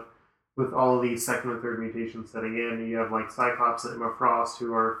 but with all of these second and third mutations setting in, you have Cyclops and Emma Frost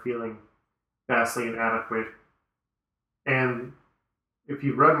who are feeling vastly inadequate. And if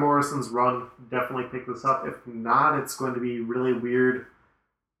you've read Morrison's run, definitely pick this up. If not, it's going to be really weird.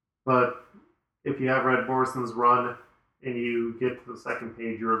 But if you have read Morrison's run and you get to the second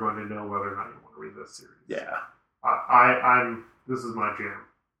page, you're going to know whether or not you want to read this series. Yeah. This is my jam.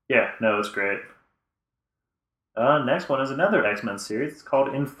 Yeah, no, it's great. Next one is another X-Men series. It's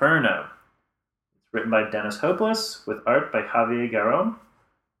called Inferno. It's written by Dennis Hopeless with art by Javier Garron.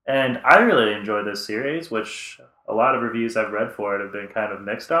 And I really enjoy this series, which a lot of reviews I've read for it have been kind of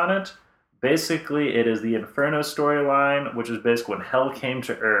mixed on it. Basically, it is the Inferno storyline, which is basically when Hell came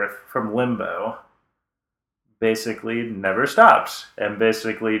to Earth from Limbo. Basically never stopped. And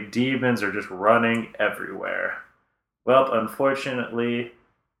basically demons are just running everywhere. Well, unfortunately,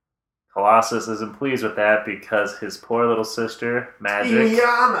 Colossus isn't pleased with that because his poor little sister, Magic,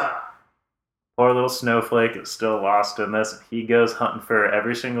 Illyana! Poor little snowflake, is still lost in this. He goes hunting for her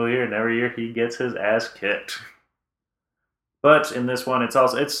every single year, and every year he gets his ass kicked. But in this one,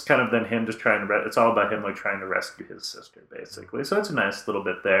 it's kind of then him just trying to. It's all about him trying to rescue his sister, basically. So it's a nice little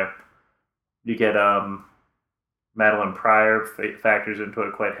bit there. You get Madeline Pryor factors into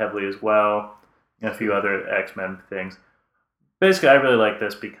it quite heavily as well, and a few other X-Men things. Basically, I really like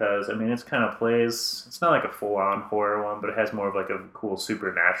this because, it's kind of plays... It's not a full-on horror one, but it has more of a cool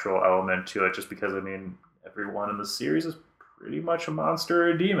supernatural element to it, just because, everyone in the series is pretty much a monster or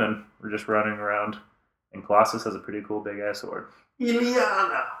a demon. We're just running around. And Colossus has a pretty cool big-ass sword.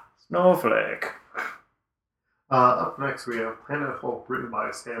 Illyana! Snowflake. Up next, we have Planet Hulk, written by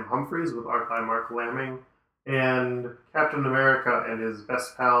Sam Humphries, with art by Mark Lamming. And Captain America and his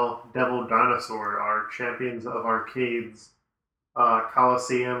best pal, Devil Dinosaur, are champions of Arcade's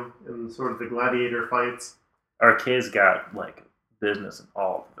Coliseum and sort of the gladiator fights. Arcade's got business in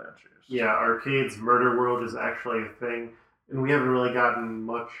all adventures. Yeah, Arcade's murder world is actually a thing, and we haven't really gotten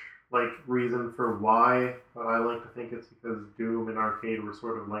much reason for why, but I like to think it's because Doom and Arcade were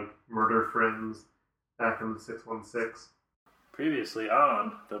sort of like murder friends back in the 616. Previously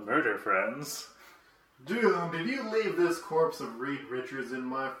on The Murder Friends. Doom, did you leave this corpse of Reed Richards in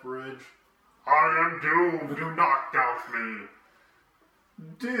my fridge? I am Doom, do not doubt me.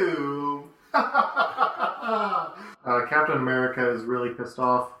 Doom. Captain America is really pissed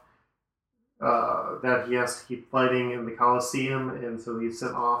off that he has to keep fighting in the Coliseum, and so he's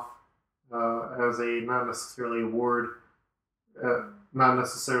sent off as a not necessarily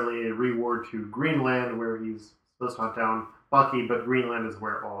a reward to Greenland, where he's supposed to hunt down Bucky, but Greenland is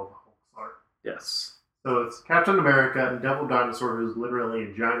where all the Hulks are. Yes. So it's Captain America and Devil Dinosaur, who's literally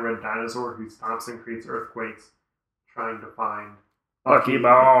a giant red dinosaur who stomps and creates earthquakes, trying to find Bucky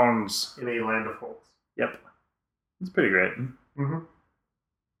Bones in a land of Hulks. Yep. It's pretty great. Mm-hmm.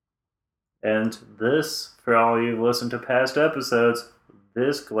 And this, for all you've listened to past episodes,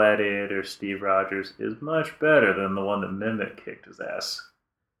 this Gladiator Steve Rogers is much better than the one that Mimic kicked his ass.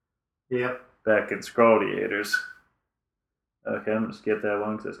 Yep. Back in Scrolliators. Okay, I'm going to skip that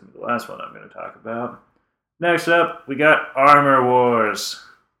one because that's going to be the last one I'm going to talk about. Next up, we got Armor Wars.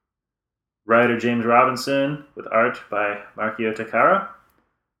 Writer James Robinson with art by Markio Takara.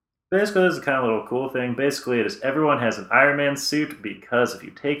 Basically, this is a kind of little cool thing. Basically, it is everyone has an Iron Man suit because if you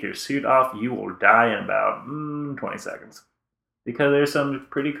take your suit off, you will die in about 20 seconds. Because there's some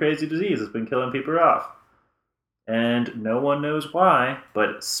pretty crazy disease that's been killing people off. And no one knows why,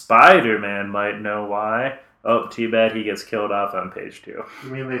 but Spider-Man might know why. Oh, too bad he gets killed off on page 2. You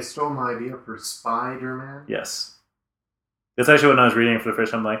mean they stole my idea for Spider-Man? Yes. That's actually when I was reading it for the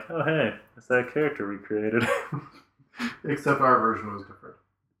first time, I'm like, oh hey, it's that character we created. Except our version was different.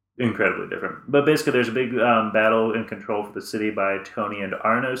 Incredibly different. But basically there's a big battle in control for the city by Tony and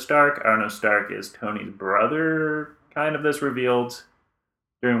Arno Stark. Arno Stark is Tony's brother, kind of, this revealed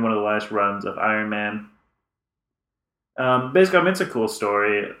during one of the last runs of Iron Man. Basically, it's a cool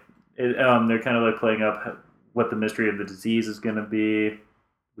story. They're kind of like playing up what the mystery of the disease is going to be.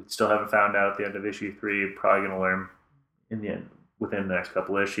 We still haven't found out at the end of issue 3. Probably going to learn in the end within the next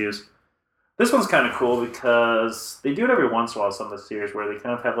couple issues. This one's kind of cool because they do it every once in a while, some of the series, where they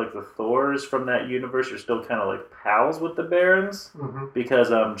kind of have like the Thors from that universe are still kind of like pals with the Barons. Mm-hmm. Because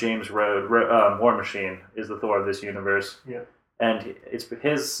James Rhodes, War Machine, is the Thor of this universe. Yeah. And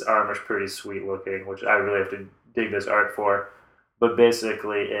his armor's pretty sweet looking, which I really have to dig this art for. But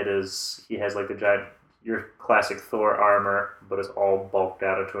basically, he has like the giant, your classic Thor armor, but it's all bulked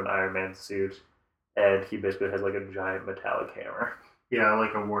out into an Iron Man suit. And he basically has like a giant metallic hammer. Yeah,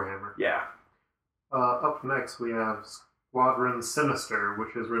 like a warhammer. Yeah. Up next, we have Squadron Sinister,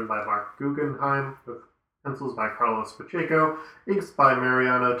 which is written by Mark Guggenheim, with pencils by Carlos Pacheco, inks by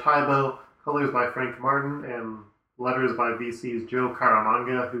Mariano Taibo, colors by Frank Martin, and letters by VC's Joe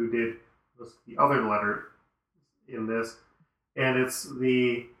Caramanga, who did the other letter in this. And it's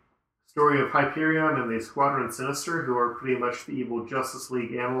the story of Hyperion and the Squadron Sinister, who are pretty much the evil Justice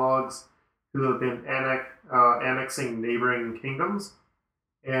League analogs, who have been annexing neighboring kingdoms.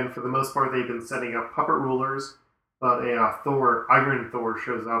 And for the most part, they've been setting up puppet rulers, but Iron Thor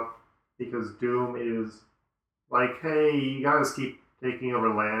shows up because Doom is like, hey, you guys keep taking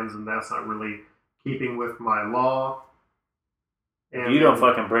over lands, and that's not really keeping with my law. And you don't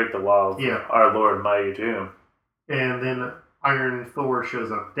fucking break the law of our Lord Mighty Doom. And then Iron Thor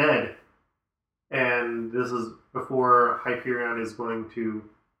shows up dead. And this is before Hyperion is going to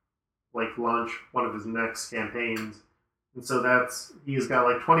launch one of his next campaigns. And so he's got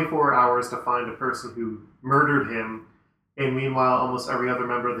 24 hours to find a person who murdered him. And meanwhile, almost every other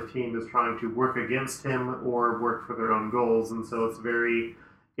member of the team is trying to work against him or work for their own goals. And so it's very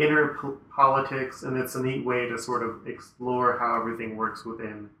inner politics, and it's a neat way to sort of explore how everything works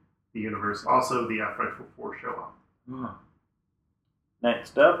within the universe. Also, the Frightful Four show up.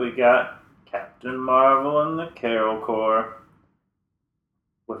 Next up, we got Captain Marvel and the Carol Corps,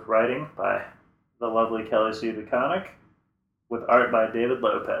 with writing by the lovely Kelly Sue DeConnick, with art by David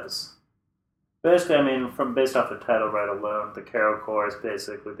Lopez. Basically, based off the title right alone, the Carol Corps is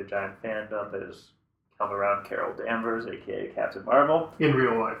basically the giant fandom that has come around Carol Danvers, aka Captain Marvel. In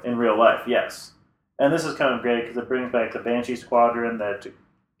real life. In real life, yes. And this is kind of great because it brings back the Banshee Squadron that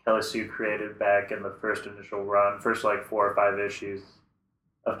Kelly Sue created back in the first initial run, first 4 or 5 issues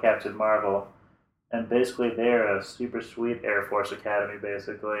of Captain Marvel. And basically they're a super sweet Air Force Academy,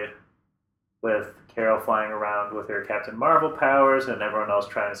 basically, with Carol flying around with her Captain Marvel powers and everyone else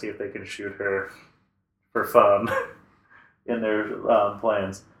trying to see if they can shoot her for fun in their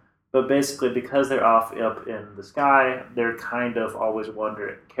planes. But basically, because they're off up in the sky, they're kind of always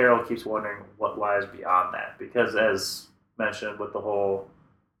wondering, Carol keeps wondering what lies beyond that. Because as mentioned with the whole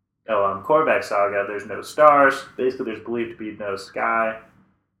Korvac saga, there's no stars. Basically, there's believed to be no sky.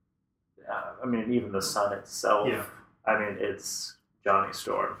 I mean, even the sun itself. Yeah. I mean, it's Johnny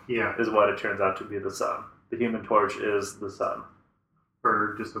Storm. Yeah. Is what it turns out to be the sun. The Human Torch is the sun.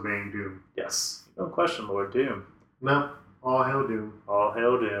 For disobeying Doom. Yes. No question, Lord Doom. No. All hail Doom. All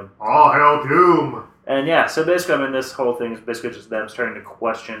hail Doom. All hail Doom! And yeah, so basically, I mean, this whole thing is basically just them starting to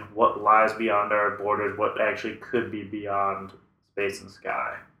question what lies beyond our borders, what actually could be beyond space and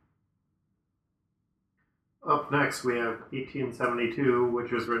sky. Up next, we have 1872,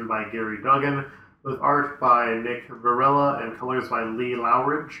 which was written by Gary Duggan, with art by Nick Varela and colors by Lee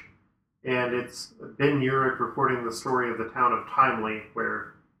Lowridge. And it's Ben Urich reporting the story of the town of Timely,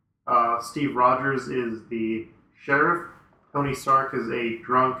 where Steve Rogers is the sheriff, Tony Stark is a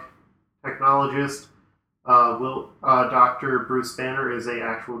drunk technologist, Dr. Bruce Banner is an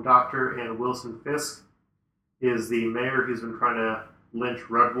actual doctor, and Wilson Fisk is the mayor who's been trying to lynch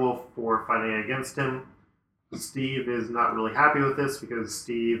Red Wolf for fighting against him. Steve is not really happy with this because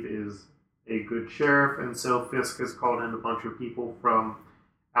Steve is a good sheriff, and so Fisk has called in a bunch of people from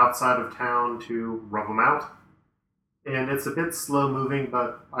outside of town to rub them out. And it's a bit slow moving,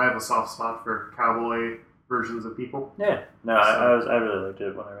 but I have a soft spot for cowboy versions of people. Yeah, no, I really liked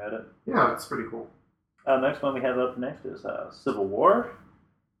it when I read it. Yeah, it's pretty cool. Next one we have up next is Civil War,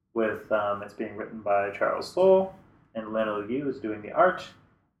 with it's being written by Charles Soule, and Leno Yu is doing the art.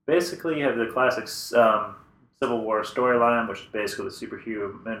 Basically, you have the classic Civil War storyline, which is basically the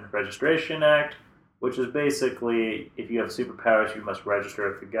Superhuman Registration Act, which is basically, if you have superpowers, you must register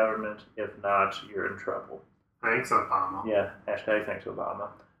with the government. If not, you're in trouble. Thanks, Obama. Yeah, hashtag thanks, Obama.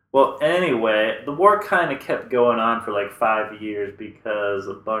 Well, anyway, the war kind of kept going on for like 5 years because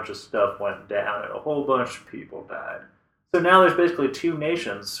a bunch of stuff went down and a whole bunch of people died. So now there's basically two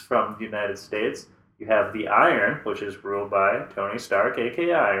nations from the United States. You have the Iron, which is ruled by Tony Stark,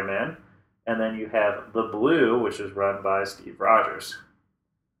 aka Iron Man, and then you have the Blue, which is run by Steve Rogers.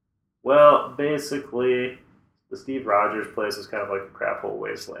 Well, basically, the Steve Rogers place is kind of like a crap hole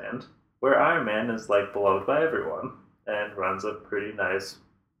wasteland, where Iron Man is like beloved by everyone and runs a pretty nice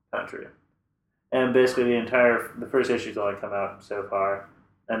country. And basically the first issue's only come out so far,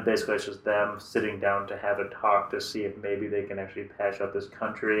 and basically it's just them sitting down to have a talk to see if maybe they can actually patch up this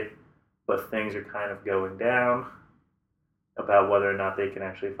country, but things are kind of going down about whether or not they can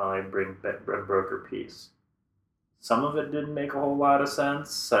actually finally bring broker peace. Some of it didn't make a whole lot of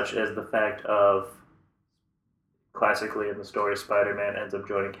sense, such as the fact of, classically in the story, Spider-Man ends up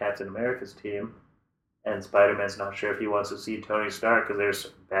joining Captain America's team, and Spider-Man's not sure if he wants to see Tony Stark because there's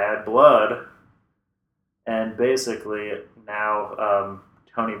bad blood. And basically, now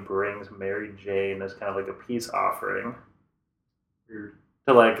Tony brings Mary Jane as kind of like a peace offering. Weird.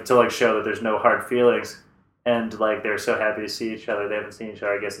 To show that there's no hard feelings. And like they're so happy to see each other. They haven't seen each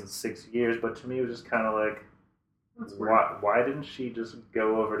other, I guess, in 6 years. But to me, it was just kind of like, why didn't she just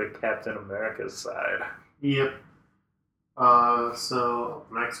go over to Captain America's side? Yep. So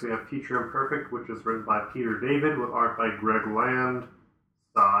next we have Future Imperfect, which is written by Peter David with art by Greg Land,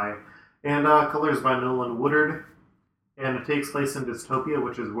 and colors by Nolan Woodard. And it takes place in dystopia,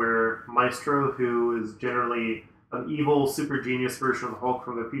 which is where Maestro, who is generally an evil, super genius version of the Hulk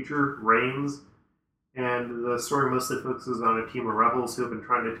from the future, reigns. And the story mostly focuses on a team of rebels who have been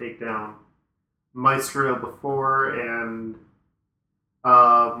trying to take down Maestro before, and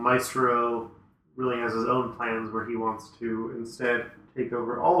Maestro really has his own plans where he wants to instead take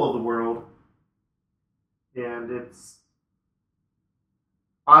over all of the world. And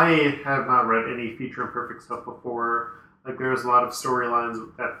I have not read any Future Imperfect stuff before. Like, there's a lot of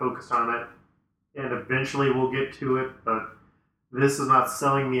storylines that focused on it, and eventually we'll get to it, but this is not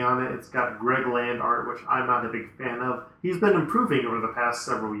selling me on it. It's got Greg Land art, which I'm not a big fan of. He's been improving over the past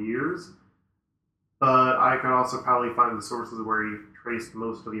several years, but I could also probably find the sources where he traced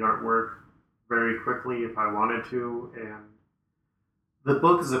most of the artwork very quickly if I wanted to. And the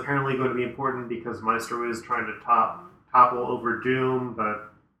book is apparently going to be important because Maestro is trying to topple over Doom,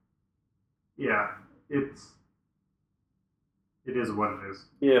 but yeah, it is what it is.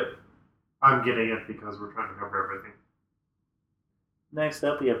 Yep. I'm getting it because we're trying to cover everything. Next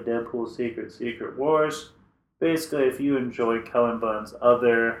up, we have Deadpool Secret Wars. Basically, if you enjoy Cullen Bunn's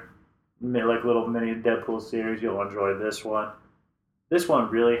other like little mini Deadpool series, you'll enjoy this one. This one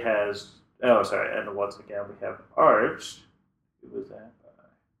really has... Oh, sorry, and once again, we have art. Who was that?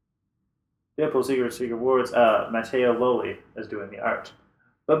 Deadpool Secret Wars. Matteo Loli is doing the art.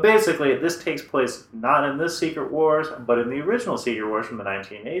 But basically, this takes place not in this Secret Wars, but in the original Secret Wars from the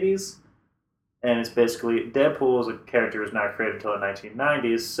 1980s. And it's basically Deadpool as a character was not created until the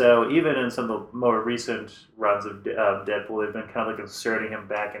 1990s. So even in some of the more recent runs of Deadpool, they've been kind of like inserting him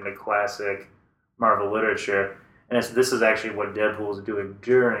back into classic Marvel literature. And this is actually what Deadpool is doing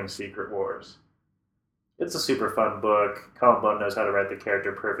during Secret Wars. It's a super fun book. Colin Bunn knows how to write the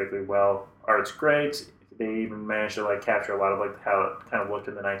character perfectly well. Art's great. They even managed to like capture a lot of like how it kind of looked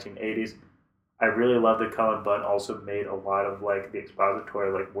in the 1980s. I really love that Colin Bunn also made a lot of like the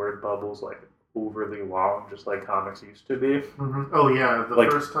expository like word bubbles like overly long, just like comics used to be. Mm-hmm. Oh yeah, the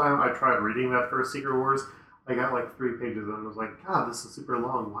like, first time I tried reading that first Secret Wars, I got like 3 pages and I was like, God, this is super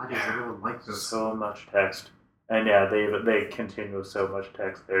long. Why does everyone like this? So much text, and yeah, they continue with so much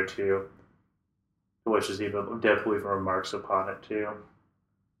text there too, which is even Deadpool even remarks upon it too.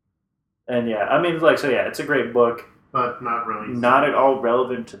 And yeah, I mean, like, so yeah, it's a great book. But not really. Not at all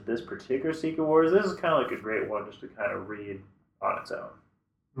relevant to this particular Secret Wars. This is kind of like a great one just to kind of read on its own.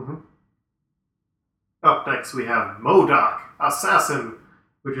 Mm-hmm. Up next, we have MODOK, Assassin,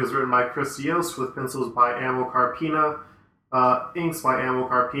 which is written by Chris Yost with pencils by Amil Carpina, inks by Amil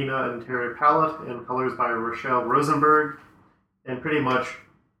Carpina and Terry Pallett, and colors by Rochelle Rosenberg. And pretty much,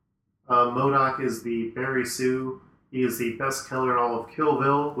 MODOK is the Barry Sue. He is the best killer in all of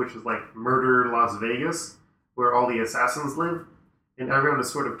Killville, which is like Murder Las Vegas, where all the assassins live. And everyone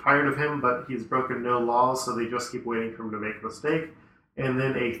is sort of tired of him, but he's broken no laws, so they just keep waiting for him to make a mistake. And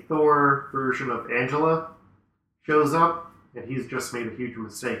then a Thor version of Angela shows up, and he's just made a huge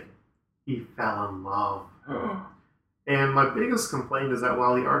mistake. He fell in love. And my biggest complaint is that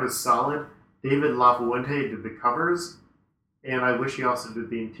while the art is solid, David LaFuente did the covers, and I wish he also did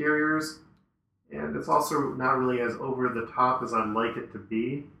the interiors. And it's also not really as over the top as I'd like it to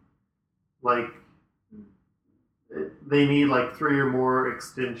be. Like, they need like 3 or more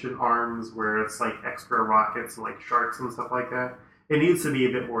extension arms where it's like extra rockets and like sharks and stuff like that. It needs to be a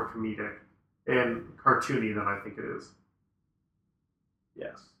bit more comedic and cartoony than I think it is.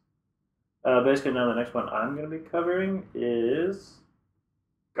 Yes. Basically, now the next one I'm going to be covering is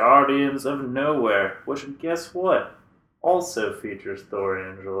Guardians of Nowhere, which, guess what? Also features Thor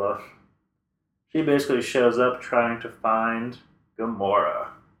Angela. She basically shows up trying to find Gamora.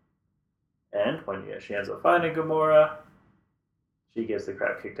 And when she ends up finding Gamora, she gets the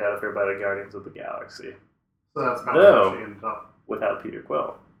crap kicked out of her by the Guardians of the Galaxy. So that's kind of how she ended up. Without Peter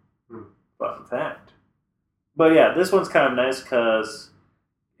Quill. Fun fact. But yeah, this one's kind of nice because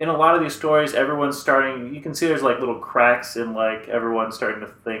in a lot of these stories, everyone's starting, you can see there's like little cracks in like everyone's starting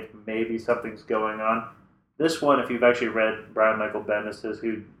to think maybe something's going on. This one, if you've actually read Brian Michael Bendis,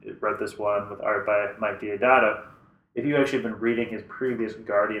 who wrote this one with art by Mike Deodato, if you've actually been reading his previous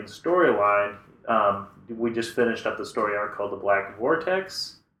Guardian storyline, we just finished up the story arc called The Black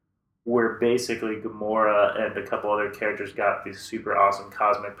Vortex, where basically Gamora and a couple other characters got these super awesome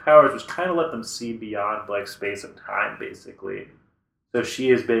cosmic powers, which kind of let them see beyond like space and time, basically. So she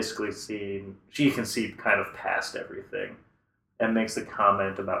is basically she can see kind of past everything, and makes the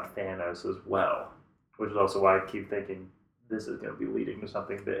comment about Thanos as well, which is also why I keep thinking this is going to be leading to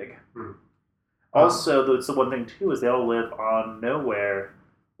something big. Also, it's the one thing too is they all live on Nowhere,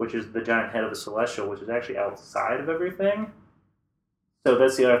 which is the giant head of the Celestial, which is actually outside of everything. So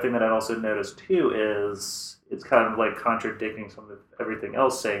that's the other thing that I also noticed too is it's kind of like contradicting some of everything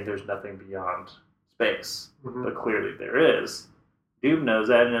else, saying there's nothing beyond space, but clearly there is. Doom knows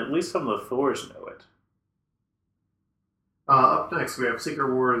that, and at least some of the Thors know it. Up next, we have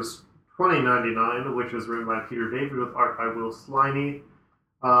Secret Wars 2099, which is written by Peter David with art by Will Sliney,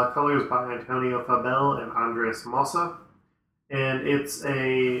 colors by Antonio Fabel and Andres Mossa. And it's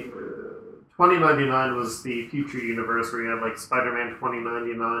a 2099 was the future universe where you had like Spider-Man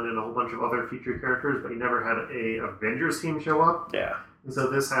 2099 and a whole bunch of other featured characters, but you never had a Avengers team show up. Yeah. And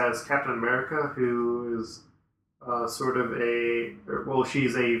so this has Captain America, who is sort of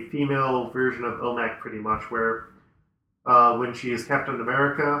she's a female version of OMAC pretty much, where when she is Captain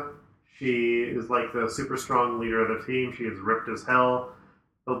America, she is like the super strong leader of the team. She is ripped as hell.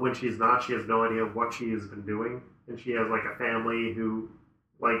 But when she's not, she has no idea what she has been doing. And she has like a family who,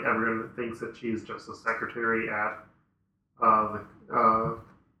 like, everyone thinks that she's just a secretary at the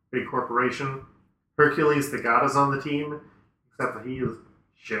big corporation. Hercules, the god, is on the team, except that he is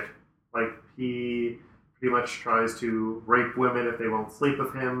shit. Like, he pretty much tries to rape women if they won't sleep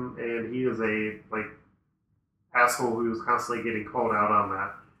with him, and he is a, like, asshole who's constantly getting called out on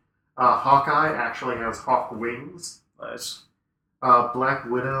that. Hawkeye actually has hawk wings. Nice. Black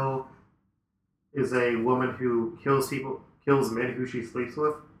Widow is a woman who kills men who she sleeps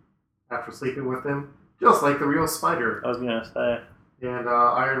with after sleeping with them, just like the real Spider. I was gonna say. And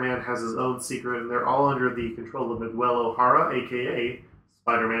Iron Man has his own secret, and they're all under the control of Miguel O'Hara, aka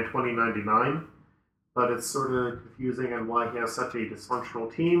Spider-Man 2099. but it's sort of confusing on why he has such a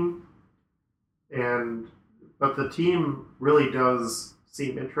dysfunctional team. But the team really does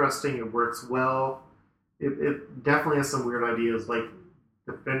seem interesting. It works well. It definitely has some weird ideas, like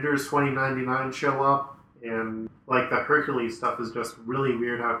Defenders 2099 show up, and like the Hercules stuff is just really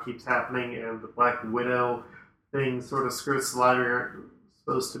weird how it keeps happening, and the Black Widow thing sort of skirts the line where it's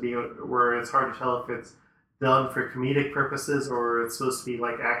supposed to be, where it's hard to tell if it's done for comedic purposes or it's supposed to be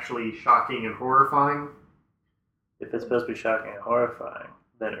like actually shocking and horrifying. If it's supposed to be shocking and horrifying,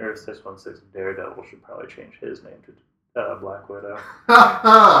 then Earth 616 Daredevil should probably change his name to Black Widow.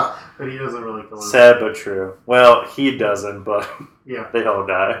 But he doesn't really kill him. Sad but true. Well, he doesn't, but yeah, they all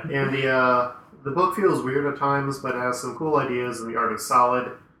die. And the book feels weird at times, but has some cool ideas, and the art is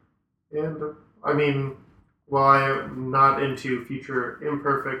solid. And I mean, while I'm not into Future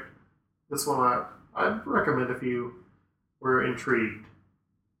Imperfect, this one I'd recommend if you were intrigued.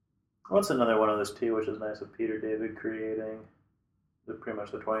 What's another one of those too, which is nice of Peter David creating pretty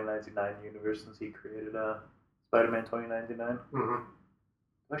much the 2099 universe, since he created Spider-Man 2099. Mm-hmm.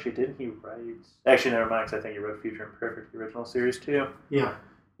 Actually, didn't he write? Actually, never mind, because I think he wrote Future Imperfect, the original series too. Yeah.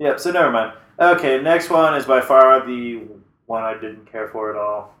 Yep. So never mind. Okay, next one is by far the one I didn't care for at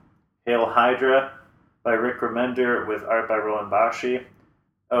all. Hail Hydra by Rick Remender with art by Roland Bashi.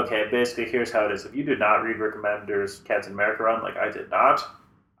 Okay, basically here's how it is. If you did not read Rick Remender's Captain America run, like I did not,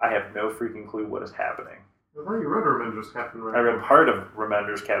 I have no freaking clue what is happening. I thought you read Remender's Captain America. I read part of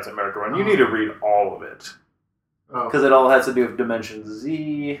Remender's Captain America run. You need to read all of it. Because Oh. it all has to do with Dimension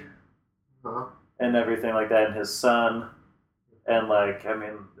Z Uh-huh. and everything like that, and his son. And, like, I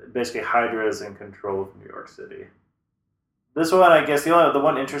mean, basically Hydra is in control of New York City. This one, I guess, the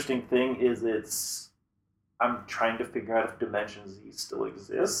one interesting thing is I'm trying to figure out if Dimension Z still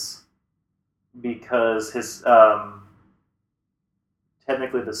exists. Because his,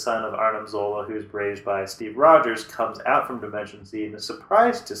 technically the son of Arnim Zola, who's raised by Steve Rogers, comes out from Dimension Z and is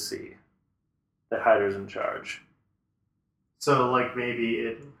surprised to see that Hydra's in charge. So, like, maybe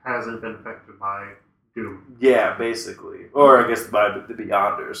it hasn't been affected by Doom. Yeah, basically. Or I guess by the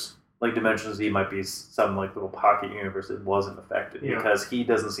Beyonders. Like, Dimension Z might be some, like, little pocket universe that wasn't affected. Yeah. Because he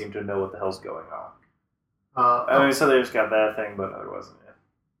doesn't seem to know what the hell's going on. I mean, so they just got that thing, but otherwise,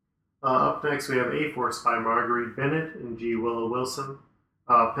 yeah. Up next, we have A-Force by Marguerite Bennett and G. Willow Wilson.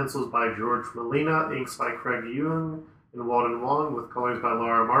 Pencils by George Molina, inks by Craig Ewing and Walden Wong, with colors by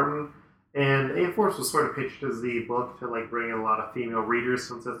Laura Martin. And A-Force was sort of pitched as the book to like bring in a lot of female readers,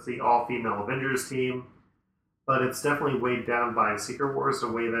 since it's the all-female Avengers team. But it's definitely weighed down by Secret Wars, a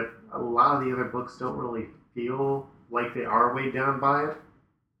way that a lot of the other books don't really feel like they are weighed down by it.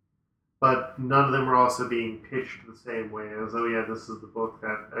 But none of them are also being pitched the same way as, oh yeah, this is the book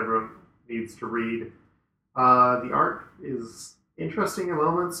that everyone needs to read. The art is interesting in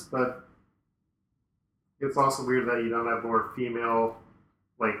moments, but it's also weird that you don't have more female,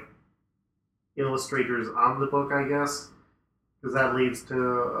 like, illustrators on the book, I guess, because that leads to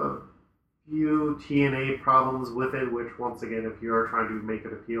a few TNA problems with it, which, once again, if you are trying to make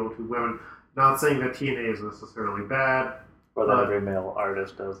it appeal to women, not saying that TNA is necessarily bad. Or that every male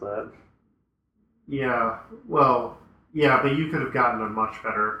artist does that. Yeah, well, yeah, but you could have gotten a much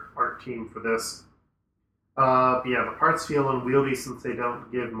better art team for this. But yeah, the parts feel unwieldy since they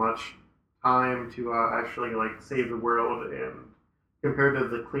don't give much time to actually like save the world, and compared to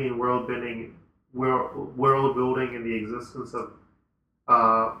the clean world building and the existence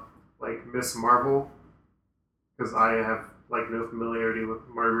of like Miss Marvel, because I have like no familiarity with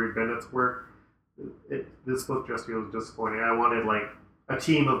Marguerite Bennett's work, this book just feels disappointing. I wanted like a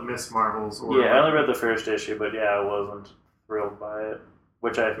team of Miss Marvels. Or yeah, I only read the first issue, but yeah, I wasn't thrilled by it,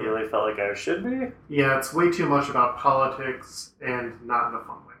 which I really felt like I should be. Yeah, it's way too much about politics and not in a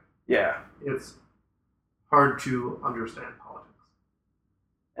fun way. Yeah. It's hard to understand politics.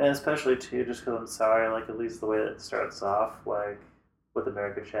 And especially, too, just because I'm sorry, like, at least the way that it starts off, like, with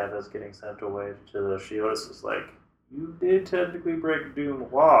America Chavez getting sent away to the S.H.I.E.L.D., it's just like, you did technically break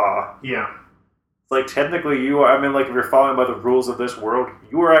Doom law. Yeah. It's like, technically you are, I mean, like, if you're following by the rules of this world,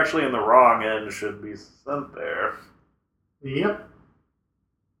 you are actually in the wrong and should be sent there. Yep.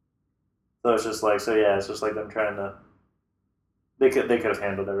 So it's just like, so yeah, it's just like them trying to, they could have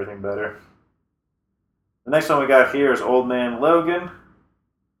handled everything better. The next one we got here is Old Man Logan.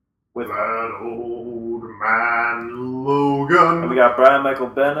 With that old man Logan. And we got Brian Michael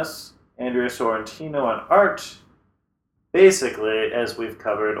Bendis, Andrea Sorrentino on art. Basically, as we've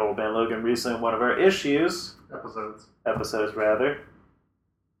covered Old Man Logan recently in one of our episodes rather.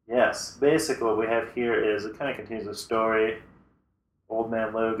 Yes, basically what we have here is, it kind of continues the story. Old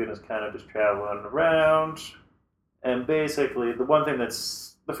Man Logan is kind of just traveling around, and basically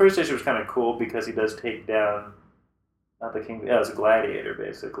the the first issue was kind of cool because he does take down not the king, yeah, it's a gladiator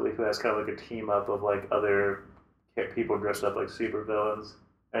basically, who has kind of like a team up of like other people dressed up like supervillains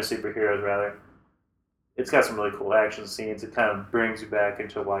or superheroes rather. It's got some really cool action scenes. It kind of brings you back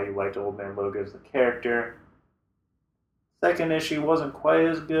into why you liked Old Man Logan as the character. Second issue wasn't quite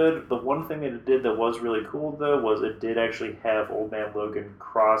as good. The one thing that it did that was really cool, though, was it did actually have Old Man Logan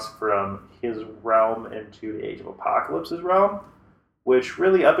cross from his realm into the Age of Apocalypse's realm, which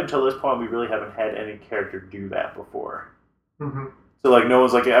really, up until this point, we really haven't had any character do that before. Mm-hmm. So, like, no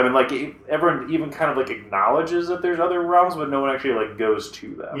one's like, I mean, like, everyone even kind of, like, acknowledges that there's other realms, but no one actually, like, goes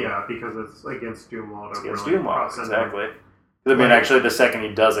to them. Yeah, because it's against Doomlaw. It's against Doomlaw, exactly. I mean, Like, actually, the second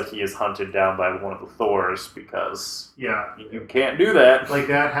he does it, he is hunted down by one of the Thors, because yeah, you can't do that. like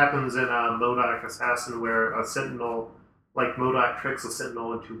that happens in MODOK Assassin, where a Sentinel, like MODOK tricks a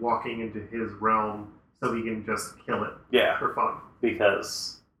Sentinel into walking into his realm so he can just kill it Yeah, for fun.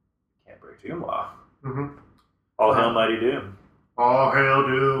 because you can't break Doomlaw. Mm-hmm. All hail Mighty Doom. All hail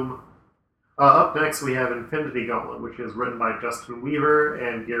Doom. Up next, we have Infinity Gauntlet, which is written by Justin Weaver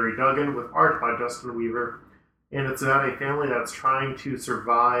and Gary Duggan, with art by Justin Weaver. And it's about a family that's trying to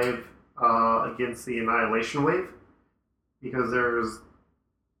survive against the Annihilation Wave, because there's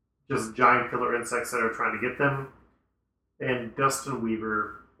just giant killer insects that are trying to get them. And Justin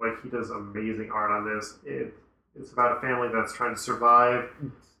Weaver, like, he does amazing art on this. It's about a family that's trying to survive,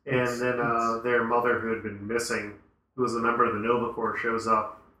 and then their mother, who had been missing, who was a member of the Nova Corps, shows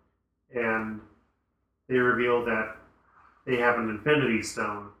up, and they reveal that they have an Infinity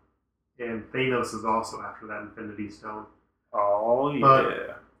Stone, and Thanos is also after that Infinity Stone. Oh,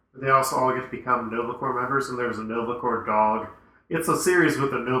 yeah. But they also all get to become Nova Corps members, and there's a Nova Corps dog. It's a series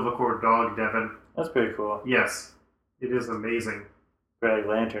with a Nova Corps dog, Devin. That's pretty cool. Yes, it is amazing. Greg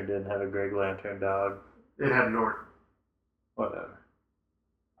Lantern didn't have a Greg Lantern dog. It had Nort Whatever.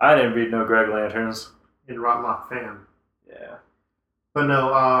 I didn't read no Greg Lanterns. in Rotlock Fan. Yeah. But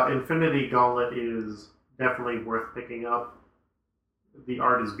no, Infinity Gauntlet is definitely worth picking up. The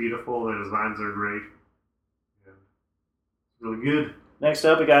art is beautiful, the designs are great. And it's really good. Next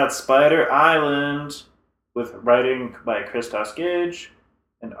up, we got Spider Island, with writing by Christos Gage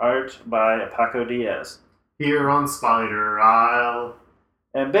and art by Paco Diaz. Here on Spider Isle.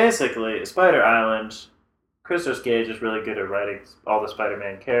 And basically, Spider Island, Christos Gage is really good at writing all the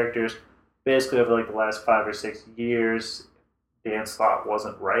Spider-Man characters. Basically, over like the last 5 or 6 years, Dan Slott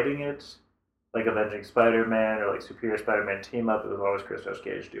wasn't writing it. Like Avenging Spider-Man or like Superior Spider-Man Team Up, it was always Christos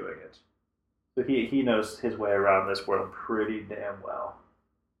Gage doing it. So he knows his way around this world pretty damn well.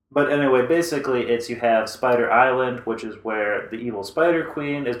 But anyway, basically, you have Spider Island, which is where the evil Spider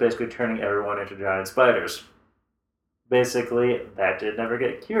Queen is basically turning everyone into giant spiders. Basically, that did never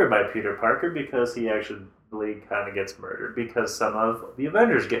get cured by Peter Parker because he actually kind of gets murdered because some of the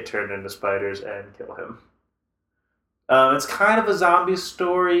Avengers get turned into spiders and kill him. It's kind of a zombie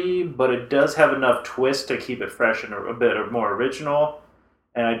story, but it does have enough twist to keep it fresh and a bit more original.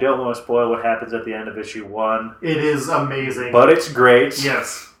 And I don't want to spoil what happens at the end of issue 1. It is amazing. But it's great.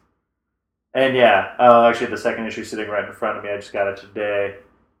 Yes. And yeah, actually the second issue is sitting right in front of me. I just got it today.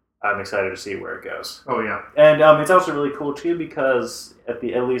 I'm excited to see where it goes. Oh, yeah. And it's also really cool, too, because at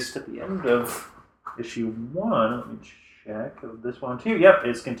least at the end of issue 1, let me check of this one, too. Yep,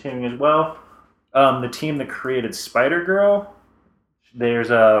 it's continuing as well. The team that created Spider-Girl, there's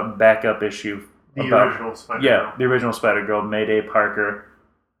a backup issue. The original Spider-Girl. Yeah, the original Spider-Girl, Mayday Parker.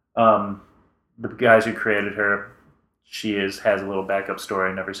 The guys who created her, she has a little backup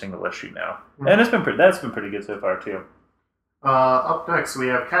story in every single issue now. Mm-hmm. And that's been pretty good so far, too. Up next, we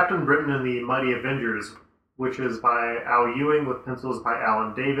have Captain Britain and the Mighty Avengers, which is by Al Ewing, with pencils by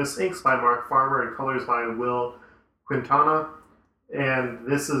Alan Davis, inks by Mark Farmer, and colors by Will Quintana. And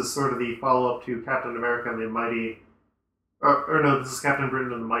this is sort of the follow-up to Captain America and the Mighty... this is Captain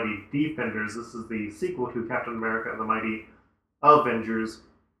Britain and the Mighty Defenders. This is the sequel to Captain America and the Mighty Avengers.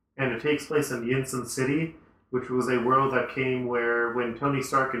 And it takes place in Yinsen City, which was a world that came when Tony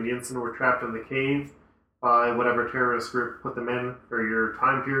Stark and Yinsen were trapped in the cave by whatever terrorist group put them in for your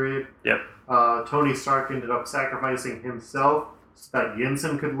time period. Yep. Tony Stark ended up sacrificing himself so that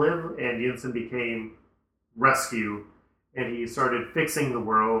Yinsen could live, and Yinsen became Rescue, and he started fixing the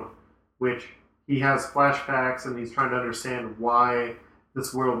world, which he has flashbacks, and he's trying to understand why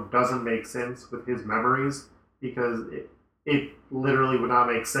this world doesn't make sense with his memories, because it literally would not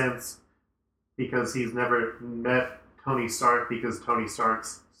make sense, because he's never met Tony Stark, because Tony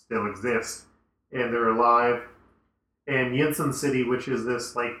Starks still exists, and they're alive. And Yinsen City, which is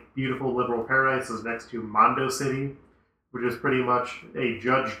this like beautiful liberal paradise, is next to Mondo City, which is pretty much a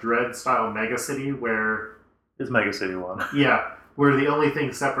Judge Dredd style mega city where It's Mega City 1. yeah, where the only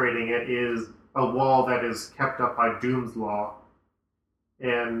thing separating it is a wall that is kept up by Doom's Law.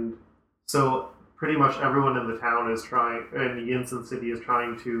 And so pretty much everyone in the town is trying, and Yinsen City is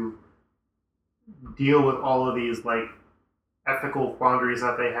trying to deal with all of these, like, ethical quandaries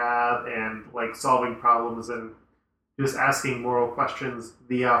that they have, and, like, solving problems and just asking moral questions.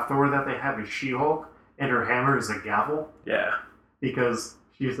 The Thor that they have is She-Hulk, and her hammer is a gavel. Yeah. Because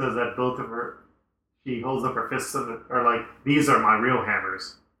she says that both of her, she holds up her fists and are like, these are my real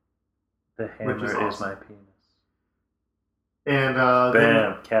hammers. The hammer is awesome. my penis. And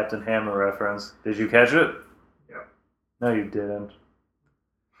Bam, Captain Hammer reference. Did you catch it? Yeah. No, you didn't.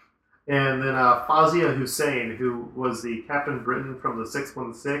 And then Fazia Hussein, who was the Captain Britain from the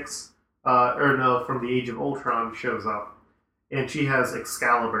 616, from the Age of Ultron, shows up. And she has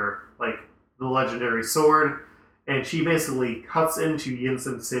Excalibur, like the legendary sword, and she basically cuts into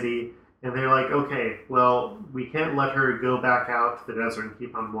Yinsen City, and they're like, okay, well, we can't let her go back out to the desert and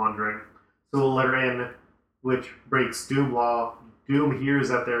keep on wandering, so we'll let her in, which breaks Doom Law. Doom hears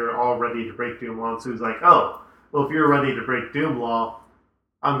that they're all ready to break Doom Law, so he's like, oh, well, if you're ready to break Doom Law,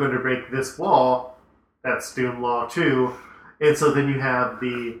 I'm going to break this wall. That's Doom Law 2. And so then you have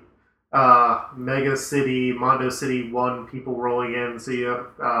the Mega City, Mondo City 1 people rolling in. So you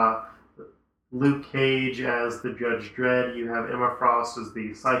have Luke Cage as the Judge Dredd. You have Emma Frost as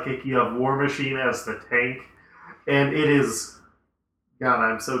the Psychic. You have War Machine as the Tank. And it is... God,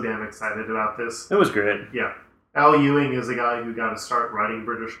 I'm so damn excited about this. It was great. Yeah. Al Ewing is a guy who got to start writing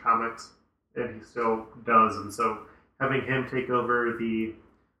British comics, and he still does. And so having him take over the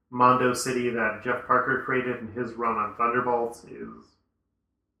Mondo City that Jeff Parker created in his run on Thunderbolts is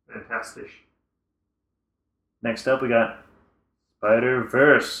fantastic. Next up, we got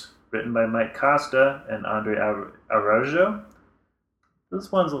Spider-Verse, written by Mike Costa and Andre Araujo. This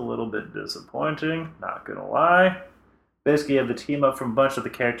one's a little bit disappointing, not gonna lie. Basically, you have the team up from a bunch of the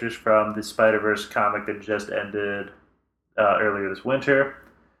characters from the Spider-Verse comic that just ended earlier this winter.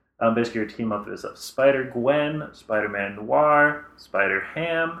 Basically, your team up is Spider-Gwen, Spider-Man Noir,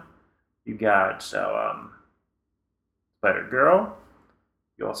 Spider-Ham. You got Spider-Girl.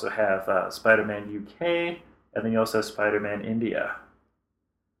 You also have Spider-Man UK, and then you also have Spider-Man India.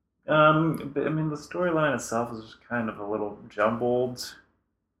 I mean, the storyline itself is just kind of a little jumbled.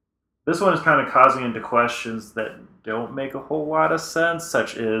 This one is kind of causing into questions that don't make a whole lot of sense,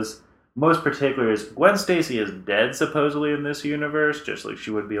 such as, most particular is, Gwen Stacy is dead supposedly in this universe, just like she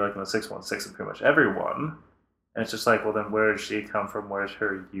would be like in the 616 and pretty much everyone. And it's just like, well then where does she come from? Where's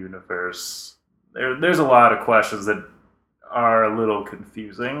her universe? There's a lot of questions that are a little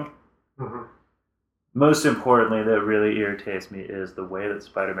confusing. Mm-hmm. Most importantly, that really irritates me is the way that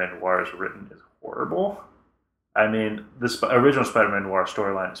Spider-Man Noir is written is horrible. I mean, the original Spider-Man Noir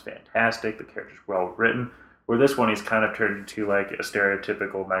storyline is fantastic. The character's well written. Where this one, he's kind of turned into like a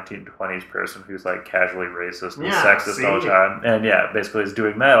stereotypical 1920s person who's like casually racist and sexist all the time. And yeah, basically is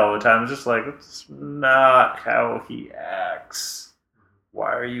doing that all the time. It's just like, it's not how he acts.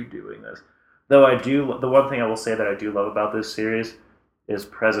 Why are you doing this? Though the one thing I will say that I do love about this series is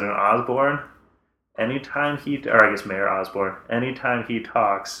President Osborn. Mayor Osborn, anytime he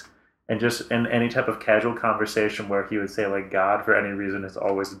talks, and just in any type of casual conversation where he would say, like, God for any reason, it's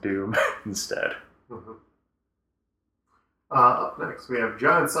always Doom instead. Mm-hmm. Up next, we have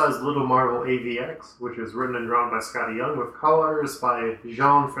Giant-Sized Little Marvel AVX, which is written and drawn by Scotty Young, with colors by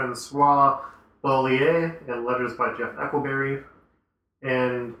Jean-Francois Beaulier and letters by Jeff Eckleberry.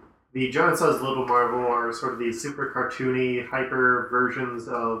 And the Giant-Sized Little Marvel are sort of these super cartoony, hyper versions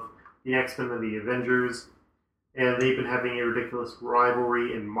of the X-Men and the Avengers. And they've been having a ridiculous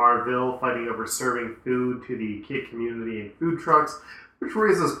rivalry in Marville, fighting over serving food to the kid community in food trucks, which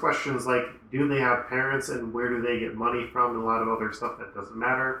raises questions like, do they have parents and where do they get money from, and a lot of other stuff that doesn't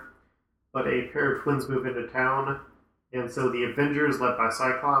matter. But a pair of twins move into town, and so the Avengers led by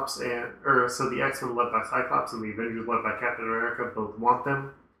Cyclops, so the X-Men led by Cyclops and the Avengers led by Captain America both want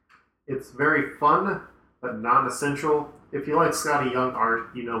them. It's very fun, but non-essential. If you like Scotty Young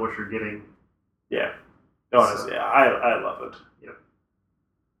art, you know what you're getting. Yeah. Honestly, I love it. Yep.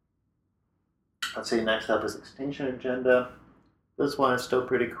 Let's see, next up is Extinction Agenda. This one is still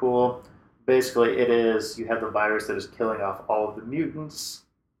pretty cool. Basically, you have the virus that is killing off all of the mutants.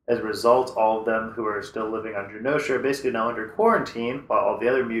 As a result, all of them who are still living on Genosha are basically now under quarantine, while all the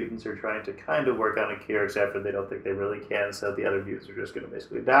other mutants are trying to kind of work on a cure, except for they don't think they really can, so the other mutants are just going to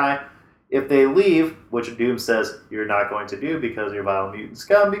basically die. If they leave, which Doom says you're not going to do because you're vile mutant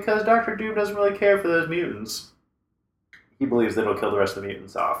scum, because Dr. Doom doesn't really care for those mutants. He believes that it'll kill the rest of the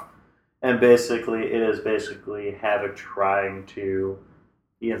mutants off. And basically, it is basically Havoc trying to...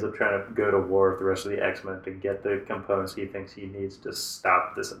 He and ends up trying to go to war with the rest of the X-Men to get the components he thinks he needs to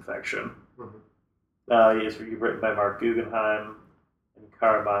stop this infection. It's written by Mark Guggenheim and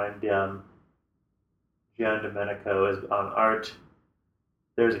Carmine Giandomenico is on art.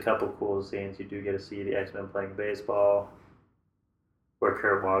 There's a couple cool scenes. You do get to see the X-Men playing baseball, where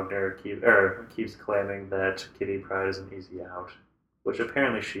Kurt Wagner keeps claiming that Kitty Pryde is an easy out, which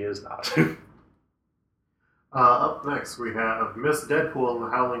apparently she is not. Up next, we have Miss Deadpool and the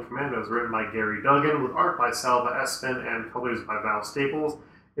Howling Commandos, written by Gary Duggan, with art by Salva Espin and colors by Val Staples.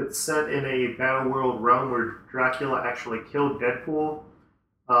 It's set in a Battleworld realm where Dracula actually killed Deadpool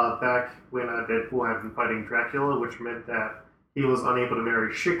back when Deadpool had been fighting Dracula, which meant that he was unable to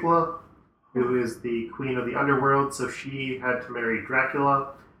marry Shikla, who is the queen of the underworld, so she had to marry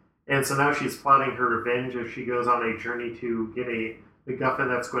Dracula. And so now she's plotting her revenge as she goes on a journey to get a MacGuffin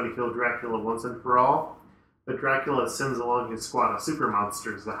that's going to kill Dracula once and for all. But Dracula sends along his squad of super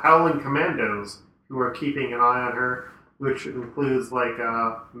monsters, the Howling Commandos, who are keeping an eye on her, which includes like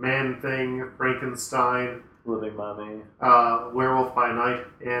Man-Thing, Frankenstein, Living Mummy, Werewolf by Night,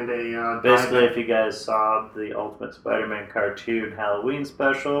 and a... basically, if you guys saw the Ultimate Spider-Man cartoon Halloween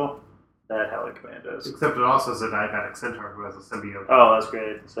special, that Howling Commandos. Except it also has a diabetic centaur who has a symbiote. Oh, that's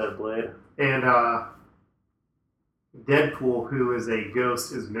great, instead of Blade. And Deadpool, who is a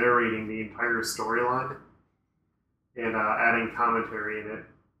ghost, is narrating the entire storyline and adding commentary in it.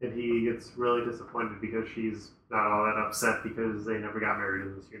 And he gets really disappointed because she's not all that upset because they never got married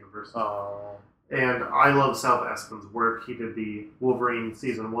in this universe. Oh. And I love Sal Espin's work. He did the Wolverine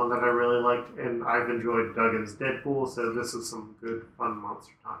Season 1 that I really liked, and I've enjoyed Duggan's Deadpool, so this is some good, fun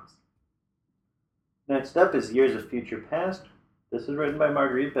monster times. Next up is Years of Future Past. This is written by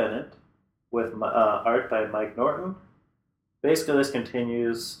Marguerite Bennett, with art by Mike Norton. Basically, this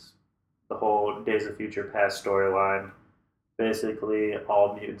continues the whole Days of Future Past storyline. Basically,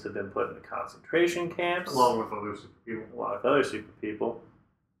 all mutants have been put into concentration camps. Along with other super people.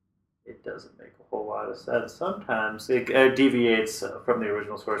 It doesn't make a whole lot of sense. Sometimes it deviates from the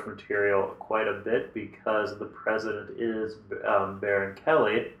original source material quite a bit because the president is Baron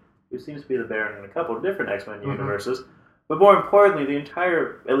Kelly, who seems to be the Baron in a couple of different X-Men universes. But more importantly, the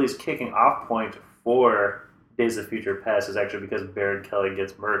entire, at least kicking off point for Days of Future Past is actually because Baron Kelly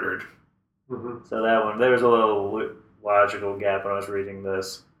gets murdered. So that one, there was a little logical gap when I was reading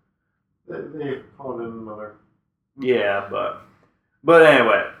this. They called it another. Yeah, but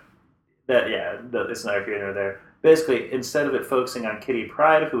anyway, it's neither here nor there. Basically, instead of it focusing on Kitty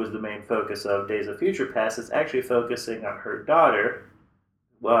Pryde, who was the main focus of Days of Future Past, it's actually focusing on her daughter,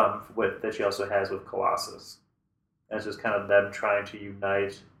 that she also has with Colossus. And it's just kind of them trying to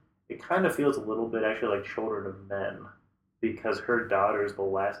unite. It kind of feels a little bit actually like Children of Men, because her daughter is the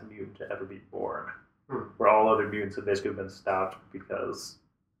last mutant to ever be born. Where all other mutants have basically been stopped because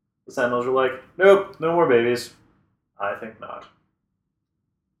the Sentinels are like, nope, no more babies. I think not.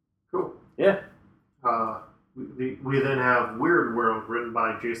 Cool. Yeah. We then have Weird World, written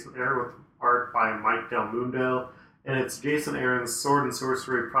by Jason Aaron with art by Mike Del Mundo. And it's Jason Aaron's sword and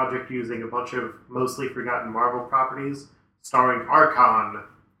sorcery project using a bunch of mostly forgotten Marvel properties, starring Archon.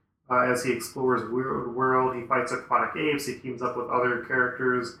 As he explores Weird World, he fights aquatic apes, he teams up with other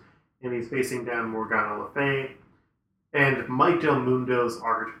characters, and he's facing down Morgana Le Fay. And Mike Del Mundo's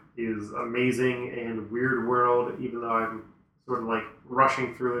art is amazing, and Weird World, even though I'm sort of like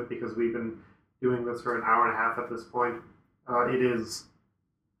rushing through it because we've been doing this for an hour and a half at this point, it is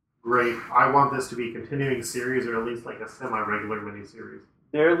great. I want this to be a continuing series, or at least like a semi-regular miniseries.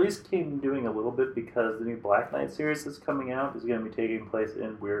 They're at least doing a little bit because the new Black Knight series that's coming out is going to be taking place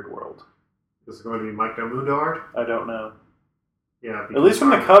in Weird World. This is going to be Mike Del Mundo art? I don't know. Yeah. At least from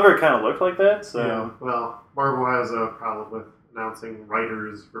the cover, it kind of looked like that. So. Yeah, well, Marvel has a problem with announcing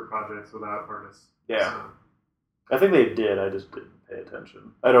writers for projects without artists. Yeah. So. I think they did. I just didn't pay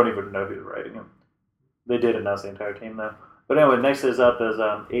attention. I don't even know who's writing them. They did announce the entire team, though. But anyway, next is up is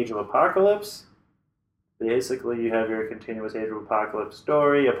Age of Apocalypse. Basically, you have your continuous Age of Apocalypse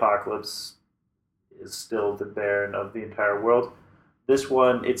story. Apocalypse is still the Baron of the entire world. This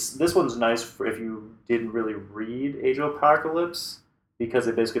one's nice for if you didn't really read Age of Apocalypse, because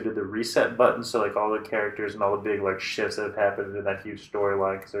they basically did the reset button, so like all the characters and all the big like shifts that have happened in that huge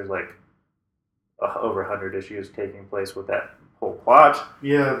storyline, because there's like over 100 issues taking place with that whole plot.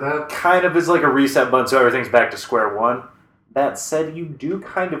 Yeah, that kind of is like a reset button, so everything's back to square one. That said, you do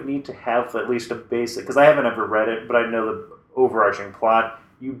kind of need to have at least a basic, because I haven't ever read it, but I know the overarching plot.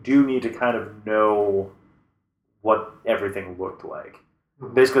 You do need to kind of know what everything looked like.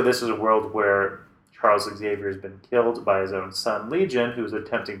 Basically, this is a world where Charles Xavier has been killed by his own son, Legion, who's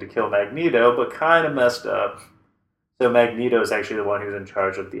attempting to kill Magneto, but kind of messed up. So Magneto is actually the one who's in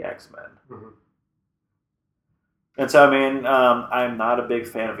charge of the X-Men. Mm-hmm. And so, I mean, I'm not a big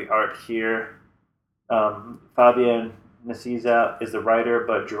fan of the art here. Fabian Nicieza is the writer,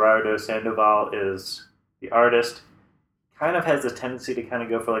 but Gerardo Sandoval is the artist. Kind of has a tendency to kind of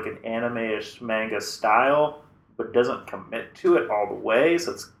go for like an anime-ish manga style, but doesn't commit to it all the way.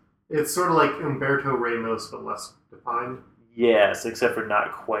 So it's sort of like Humberto Ramos, but less defined. Yes, except for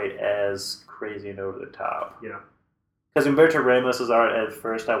not quite as crazy and over the top. Yeah. Because Humberto Ramos' art at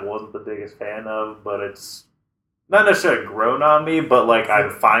first I wasn't the biggest fan of, but it's not necessarily grown on me, but like I'm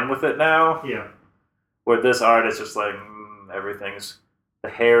fine with it now. Yeah. Where this art is just like everything's. The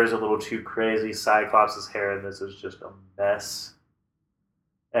hair is a little too crazy. Cyclops' hair in this is just a mess.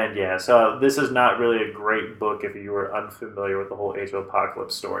 And yeah, so this is not really a great book if you were unfamiliar with the whole Age of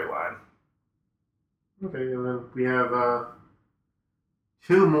Apocalypse storyline. Okay, and then we have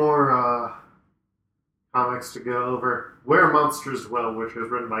two more comics to go over. Where Monsters Dwell, which was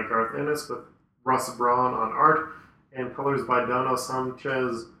written by Garth Ennis with Russ Braun on art and colors by Dono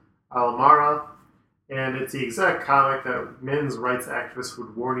Sanchez Alamara. And it's the exact comic that men's rights activists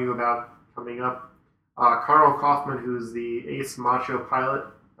would warn you about coming up. Carl Kaufman, who's the ace macho pilot,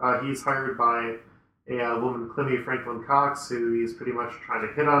 he's hired by a woman, Clemmy Franklin Cox, who he's pretty much trying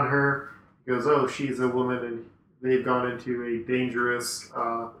to hit on her. He goes, oh, she's a woman, and they've gone into a dangerous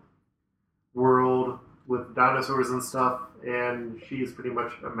world with dinosaurs and stuff, and she's pretty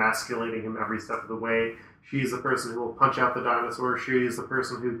much emasculating him every step of the way. She's the person who will punch out the dinosaur. She's the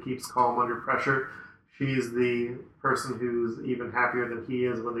person who keeps calm under pressure. She's the person who's even happier than he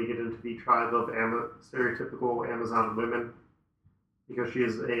is when they get into the tribe of stereotypical Amazon women, because she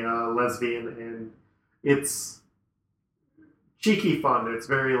is a lesbian, and it's cheeky fun. It's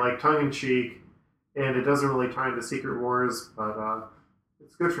very like tongue-in-cheek, and it doesn't really tie into Secret Wars, but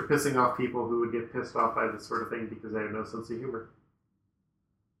it's good for pissing off people who would get pissed off by this sort of thing because they have no sense of humor.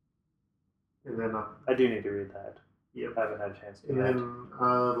 And then I do need to read that. Yep. I haven't had a chance to do and that. then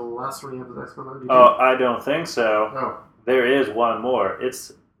the last one you have is X-Men. Oh, I don't think so. Oh. There is one more.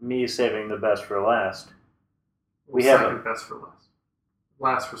 It's me saving the best for last. We have second best for last.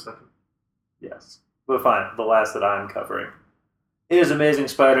 Last for second. Yes. But fine. The last that I'm covering is Amazing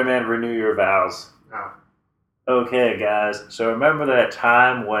Spider-Man Renew Your Vows. Oh. Okay, guys. So remember that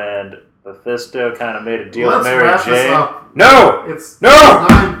time when Mephisto kind of made a deal with Mary Jane? No! It's no!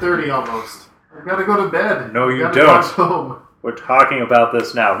 9:30 almost. I gotta go to bed. No, you don't. Home. We're talking about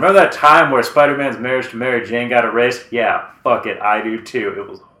this now. Remember that time where Spider-Man's marriage to Mary Jane got erased? Yeah, fuck it, I do too. It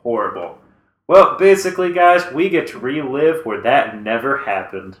was horrible. Well, basically, guys, we get to relive where that never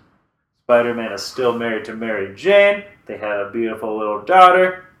happened. Spider-Man is still married to Mary Jane. They have a beautiful little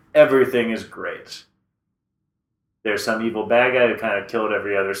daughter. Everything is great. There's some evil bad guy who kind of killed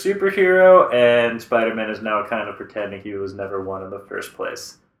every other superhero, and Spider-Man is now kind of pretending he was never one in the first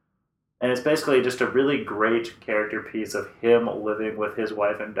place. And it's basically just a really great character piece of him living with his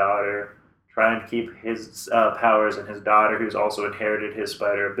wife and daughter, trying to keep his powers and his daughter, who's also inherited his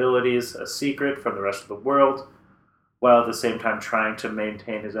spider abilities, a secret from the rest of the world, while at the same time trying to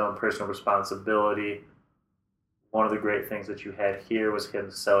maintain his own personal responsibility. One of the great things that you had here was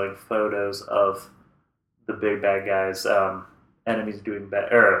him selling photos of the big bad guys, enemies doing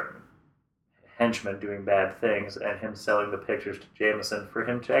bad, henchmen doing bad things, and him selling the pictures to Jameson for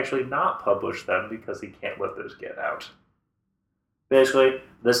him to actually not publish them because he can't let those get out. Basically,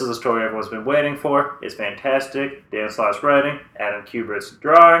 this is the story everyone's been waiting for. It's fantastic. Dan Slott's writing, Adam Kubert's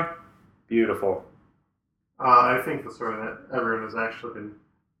drawing. Beautiful. I think the story that everyone has actually been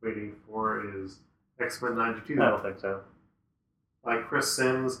waiting for is X-Men 92. I don't think so. By Chris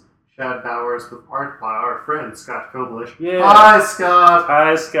Sims, Chad Bowers, with art by our friend Scott Koblish. Yeah. Hi, Scott!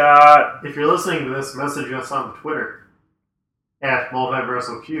 Hi, Scott! If you're listening to this, message us on Twitter. At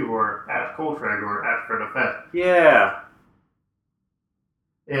MultiversalQ, or at Coltrag, or at FredOfett. Yeah.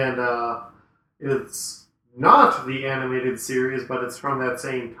 And it's not the animated series, but it's from that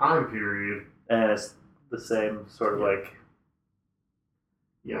same time period. And it's the same sort of like...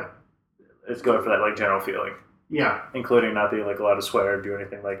 Yeah. It's going for that like general feeling. Yeah. Including not being like allowed to swear or do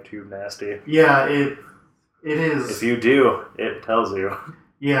anything like too nasty. Yeah, it is. If you do, it tells you.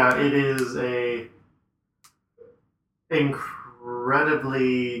 Yeah, it is a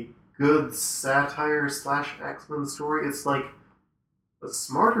incredibly good satire / X-Men story. It's like a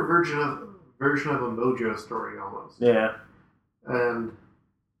smarter version of a Mojo story almost. Yeah. And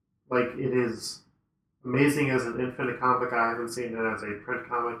like it is amazing as an Infinite comic. I haven't seen it as a print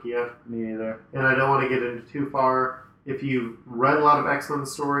comic yet. Me either. And I don't want to get into too far. If you've read a lot of X-Men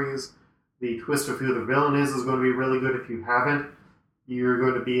stories, the twist of who the villain is going to be really good. If you haven't, you're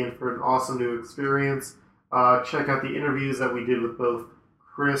going to be in for an awesome new experience. Check out the interviews that we did with both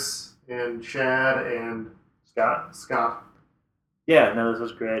Chris and Chad and Scott. Yeah, no, this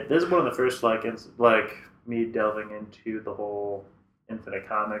was great. This is one of the first me delving into the whole Infinite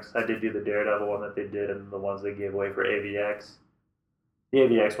Comics. I did do the Daredevil one that they did, and the ones they gave away for AVX. The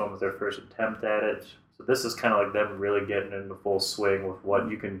AVX one was their first attempt at it. So this is kind of like them really getting into full swing with what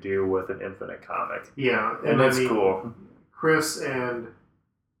you can do with an Infinite comic. Yeah, and it's cool. Chris and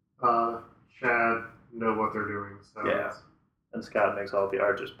Chad know what they're doing. So yeah, and Scott makes all the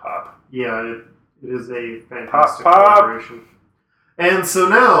art just pop. Yeah, it is a fantastic collaboration. And so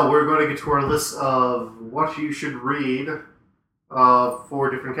now we're going to get to our list of what you should read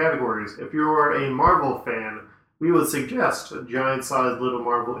for different categories. If you're a Marvel fan, we would suggest Giant Size Little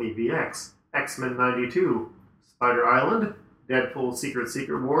Marvel AVX, X-Men 92, Spider Island, Deadpool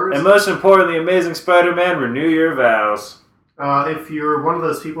Secret Wars, and most importantly, Amazing Spider-Man, Renew Your Vows. If you're one of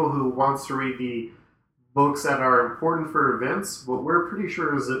those people who wants to read the books that are important for events, what we're pretty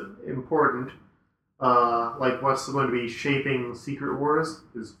sure is important, like what's going to be shaping Secret Wars,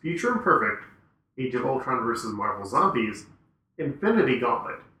 is Future Imperfect, Age of Ultron vs. Marvel Zombies, Infinity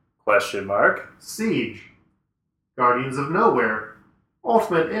Gauntlet, Question mark. Siege, Guardians of Nowhere,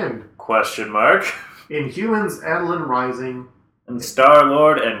 Ultimate End, Question mark. Inhumans Adeline Rising, and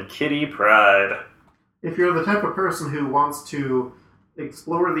Star-Lord and Kitty Pryde. If you're the type of person who wants to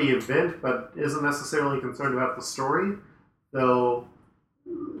explore the event but isn't necessarily concerned about the story, though,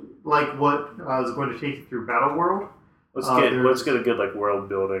 like what is going to take you through Battle World. Let's get a good world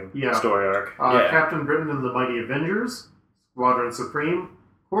building story arc. Captain Britain and the Mighty Avengers, Squadron Supreme,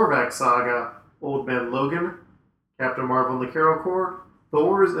 Korvac Saga, Old Man Logan, Captain Marvel and the Carol Corps,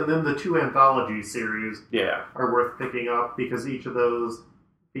 Thor's, and then the 2 anthology series are worth picking up because each of those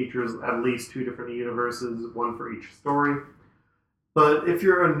features at least 2 different universes, one for each story. But if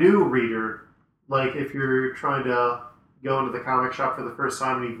you're a new reader, like if you're trying to go into the comic shop for the first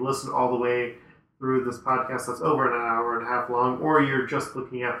time and you've listened all the way through this podcast that's over an hour and a half long, or you're just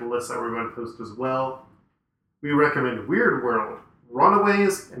looking at the list that we're going to post as well, we recommend Weird World,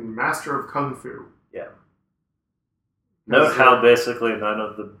 Runaways, and Master of Kung Fu. Yeah. Note how basically none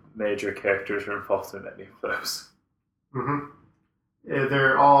of the major characters are involved in any of those. Mm-hmm.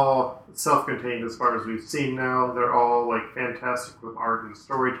 They're all self-contained as far as we've seen now. They're all fantastic with art and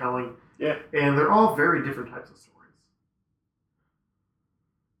storytelling. Yeah. And they're all very different types of stories.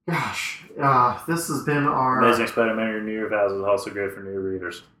 Gosh, this has been our... Amazing Spider-Man Renew Your Vows is also great for new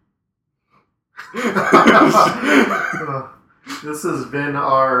readers. This has been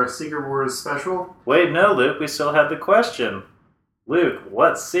our Secret Wars special. Wait, no, Luke, we still have the question. Luke,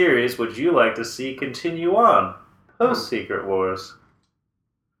 what series would you like to see continue on post-Secret Wars?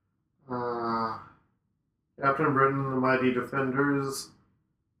 Captain Britain and the Mighty Defenders.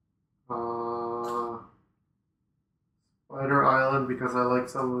 Spider Island, because I like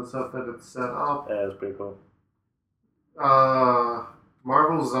some of the stuff that it's set up. Yeah, that's pretty cool.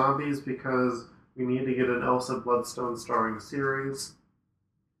 Marvel Zombies, because we need to get an Elsa Bloodstone starring series.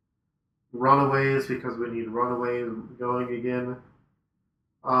 Runaways, because we need Runaways going again.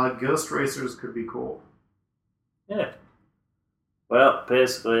 Ghost Racers could be cool. Yeah. Well,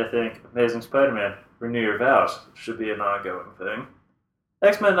 basically, I think Amazing Spider-Man, Renew Your Vows should be an ongoing thing.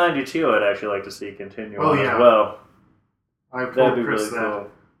 X-Men 92, I'd actually like to see continue on as well. I've told That'd be Chris really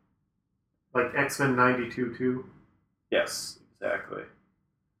cool. Like X-Men 92 too? Yes, exactly.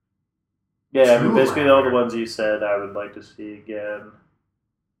 Yeah, I mean, basically all the ones you said I would like to see again.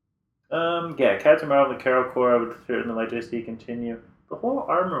 Captain Marvel and the Carol Corps I would certainly like to see continue. The whole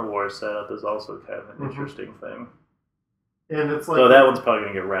Armor Wars setup is also kind of an interesting thing. And it's so that one's probably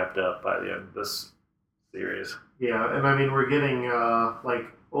going to get wrapped up by the end of this series. Yeah, and I mean, we're getting,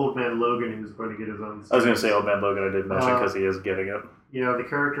 Old Man Logan, who's going to get his own series. I was going to say Old Man Logan, I did mention because he is getting it. Yeah, the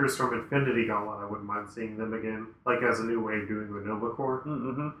characters from Infinity Gauntlet, I wouldn't mind seeing them again, as a new way of doing the Nova Corps.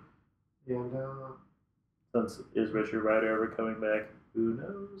 Mm-hmm. And, is Richard Rider ever coming back? Who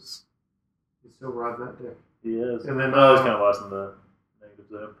knows? He's still riding that dick. He is. And then, he's kind of lost in the negative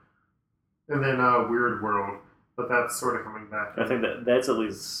zone. And then, Weird World, but that's sort of coming back. I think that's at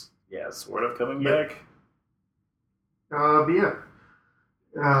least, sort of coming back. But yeah.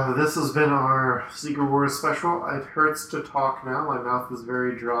 This has been our Secret Wars special. It hurts to talk now. My mouth is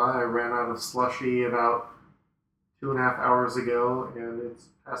very dry. I ran out of slushy about 2.5 hours ago, and it's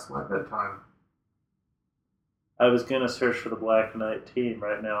past my bedtime. I was going to search for the Black Knight team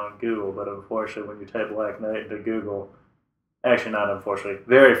right now on Google, but unfortunately when you type Black Knight into Google, actually not unfortunately,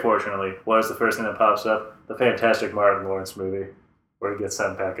 very fortunately, what is the first thing that pops up? The fantastic Martin Lawrence movie, where he gets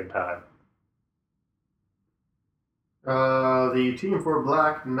sent back in time. The team for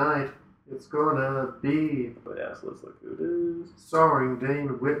Black Knight It's gonna be But yeah, so let's look who it is. starring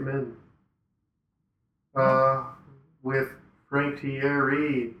Dane Whitman. With Frank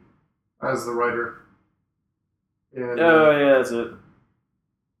Thierry as the writer. And, Oh yeah, that's it.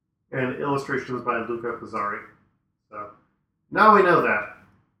 and illustrations by Luca Pizzari. So now we know that.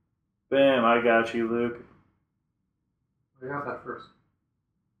 Bam, I got you, Luke. I got that first.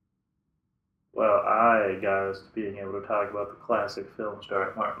 Well, I got us to being able to talk about the classic film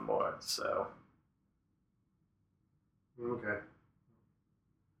starring Martin Lawrence, so. Okay.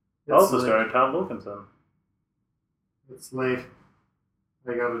 Also late. starring Tom Wilkinson. It's late.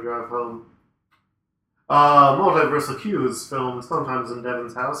 I gotta drive home. Multiversal Q is filmed sometimes in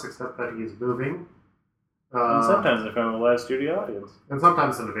Devin's house, except that he's moving. And sometimes in front of a live studio audience. And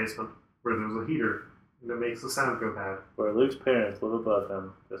sometimes in the basement, where there's a heater, and it makes the sound go bad. Where Luke's parents live above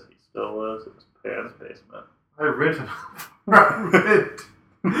him, because he still lives in his parents' basement. I rented apartment.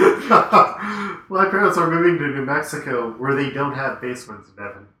 My parents are moving to New Mexico, where they don't have basements,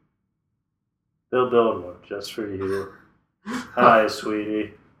 Devin. They'll build one just for you. Hi,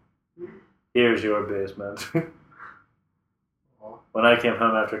 sweetie. Here's your basement. When I came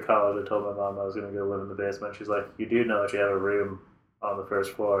home after college, I told my mom I was going to go live in the basement. She's like, you do know that you have a room on the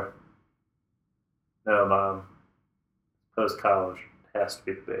first floor. No, Mom. Post-college, it has to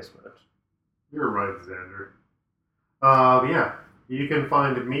be the basement. You're right, Xander. Yeah. You can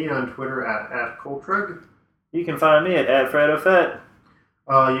find me on Twitter at Coltreg. You can find me at @FredOFett.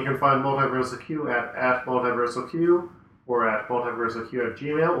 You can find Multiversal Q at Multiversal Q, or at multiversalq at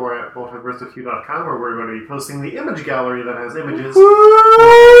Gmail, or at multiversalq.com, where we're going to be posting the image gallery that has images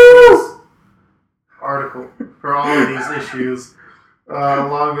article for all of these issues,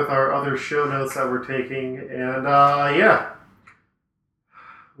 along with our other show notes that we're taking. And yeah,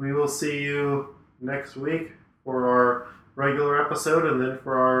 we will see you next week for our regular episode, and then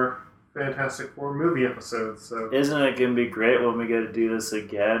for our Fantastic Four movie episodes. So isn't it going to be great when we get to do this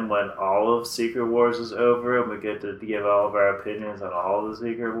again when all of Secret Wars is over and we get to give all of our opinions on all the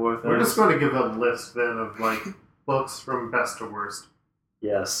Secret War things? We're just going to give a list then of like books from best to worst.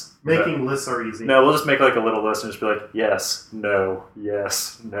 Yes. Making lists are easy. No, we'll just make like a little list and just be like, yes, no,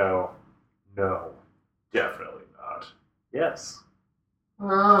 definitely not. Yes.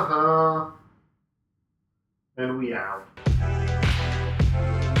 Uh-huh. And we out.